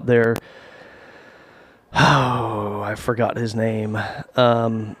artist out there. Oh, I forgot his name.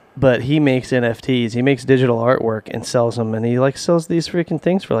 But he makes NFTs. He makes digital artwork and sells them. And he like sells these freaking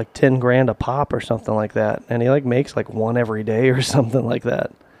things for like 10 grand a pop or something like that. And he like makes like one every day or something like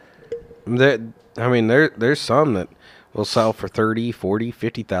that. There's some that will sell for $30,000,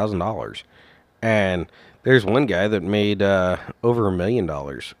 $40,000, $50,000. And there's one guy that made over $1 million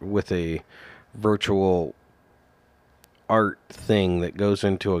with a virtual art thing that goes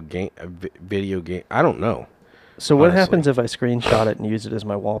into a video game. I don't know. So what happens if I screenshot it and use it as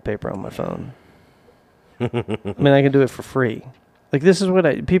my wallpaper on my phone? I mean, I can do it for free. Like, this is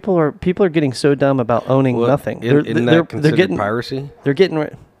what people are getting so dumb about owning nothing. Isn't that considered piracy? They're getting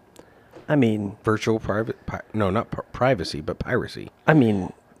I mean, virtual not privacy, but piracy. I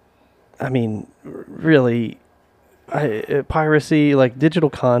mean, really, piracy, like digital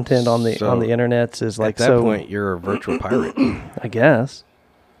content on the internets is like, at that point you're a virtual pirate. I guess.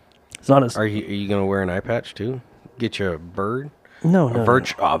 It's not as. Are you gonna wear an eye patch too? Get you a bird? No, a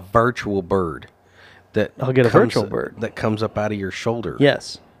virtual bird. I'll get a virtual bird that comes up out of your shoulder.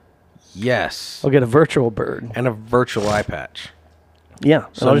 Yes. Yes. I'll get a virtual bird and a virtual eye patch. Yeah.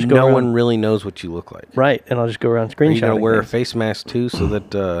 So I'll just no one really knows what you look like. Right, and I'll just go around screenshotting. Are you gonna wear a face mask too, so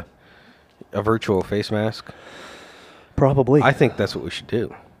that a virtual face mask? Probably. I think that's what we should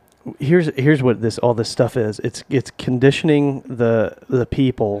do. Here's what all this stuff is. It's conditioning the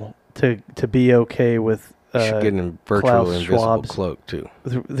people to be okay with You should get a virtual Klaus invisible Schwab's. cloak too.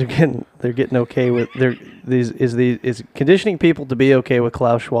 They're getting okay with is conditioning people to be okay with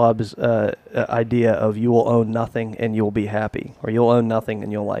Klaus Schwab's idea of you will own nothing and you'll be happy, or you'll own nothing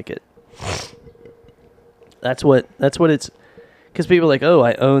and you'll like it. That's what it's, because people are like, oh,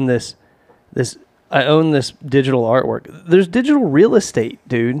 I own this digital artwork. There's digital real estate,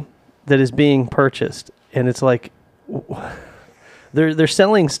 dude, that is being purchased, and it's like they're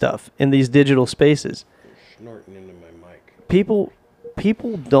selling stuff in these digital spaces. Snorting into my mic. People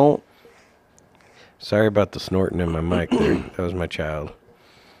don't. Sorry about the snorting in my mic there. That was my child.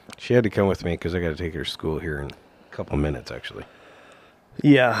 She had to come with me because I got to take her to school here in a couple minutes, actually.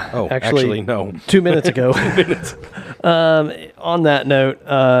 Yeah. Oh, actually no. 2 minutes ago. 2 minutes. On that note,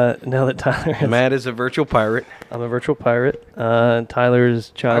 now that Tyler has, Matt is a virtual pirate. I'm a virtual pirate. Tyler's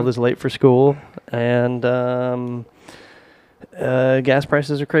child is late for school, and gas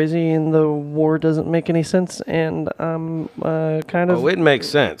prices are crazy, and the war doesn't make any sense, and I'm kind of... Oh, it makes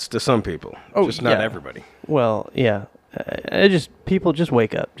sense to some people. Just not everybody. Well, yeah. People just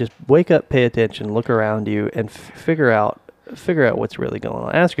wake up. Just wake up, pay attention, look around you, and figure out what's really going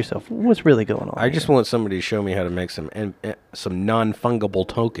on. Ask yourself, what's really going on? I just want somebody to show me how to make some non-fungible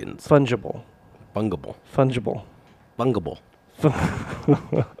tokens. Fungible. Fungible.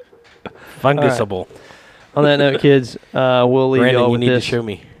 Right. Fungusable. On that note, kids, we'll leave Brandon, y'all you with need this. to show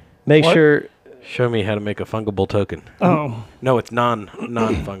me. Make What? sure Show me how to make a fungible token. Oh, No, it's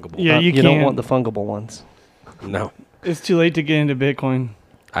non-fungible. yeah, you don't can't. want the fungible ones. No. It's too late to get into Bitcoin.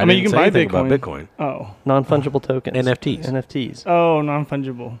 I mean, didn't you can say buy anything about Bitcoin. Bitcoin. Oh, Non-fungible tokens. NFTs. oh,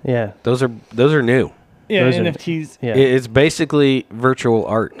 non-fungible. Yeah. Those are new. Yeah, Those are- NFTs. Yeah. It's basically virtual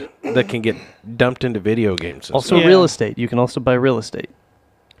art that can get dumped into video games. and Also, stuff. Yeah. real estate. You can also buy real estate.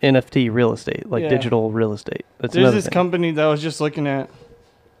 NFT real estate, like Yeah. digital real estate. That's There's another this thing. company that I was just looking at.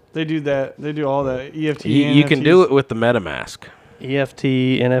 They do that. They do all that. EFT. You can do it with the MetaMask.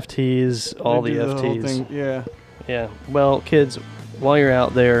 EFT, NFTs, all They the do whole FTs. thing. Yeah. Yeah. Well, kids, while you're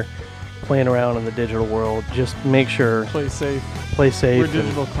out there playing around in the digital world, just make sure Play safe. play Wear safe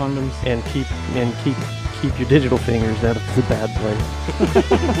digital condoms. and keep your digital fingers out of the bad place.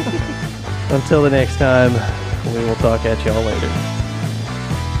 Until the next time, we will talk at y'all later.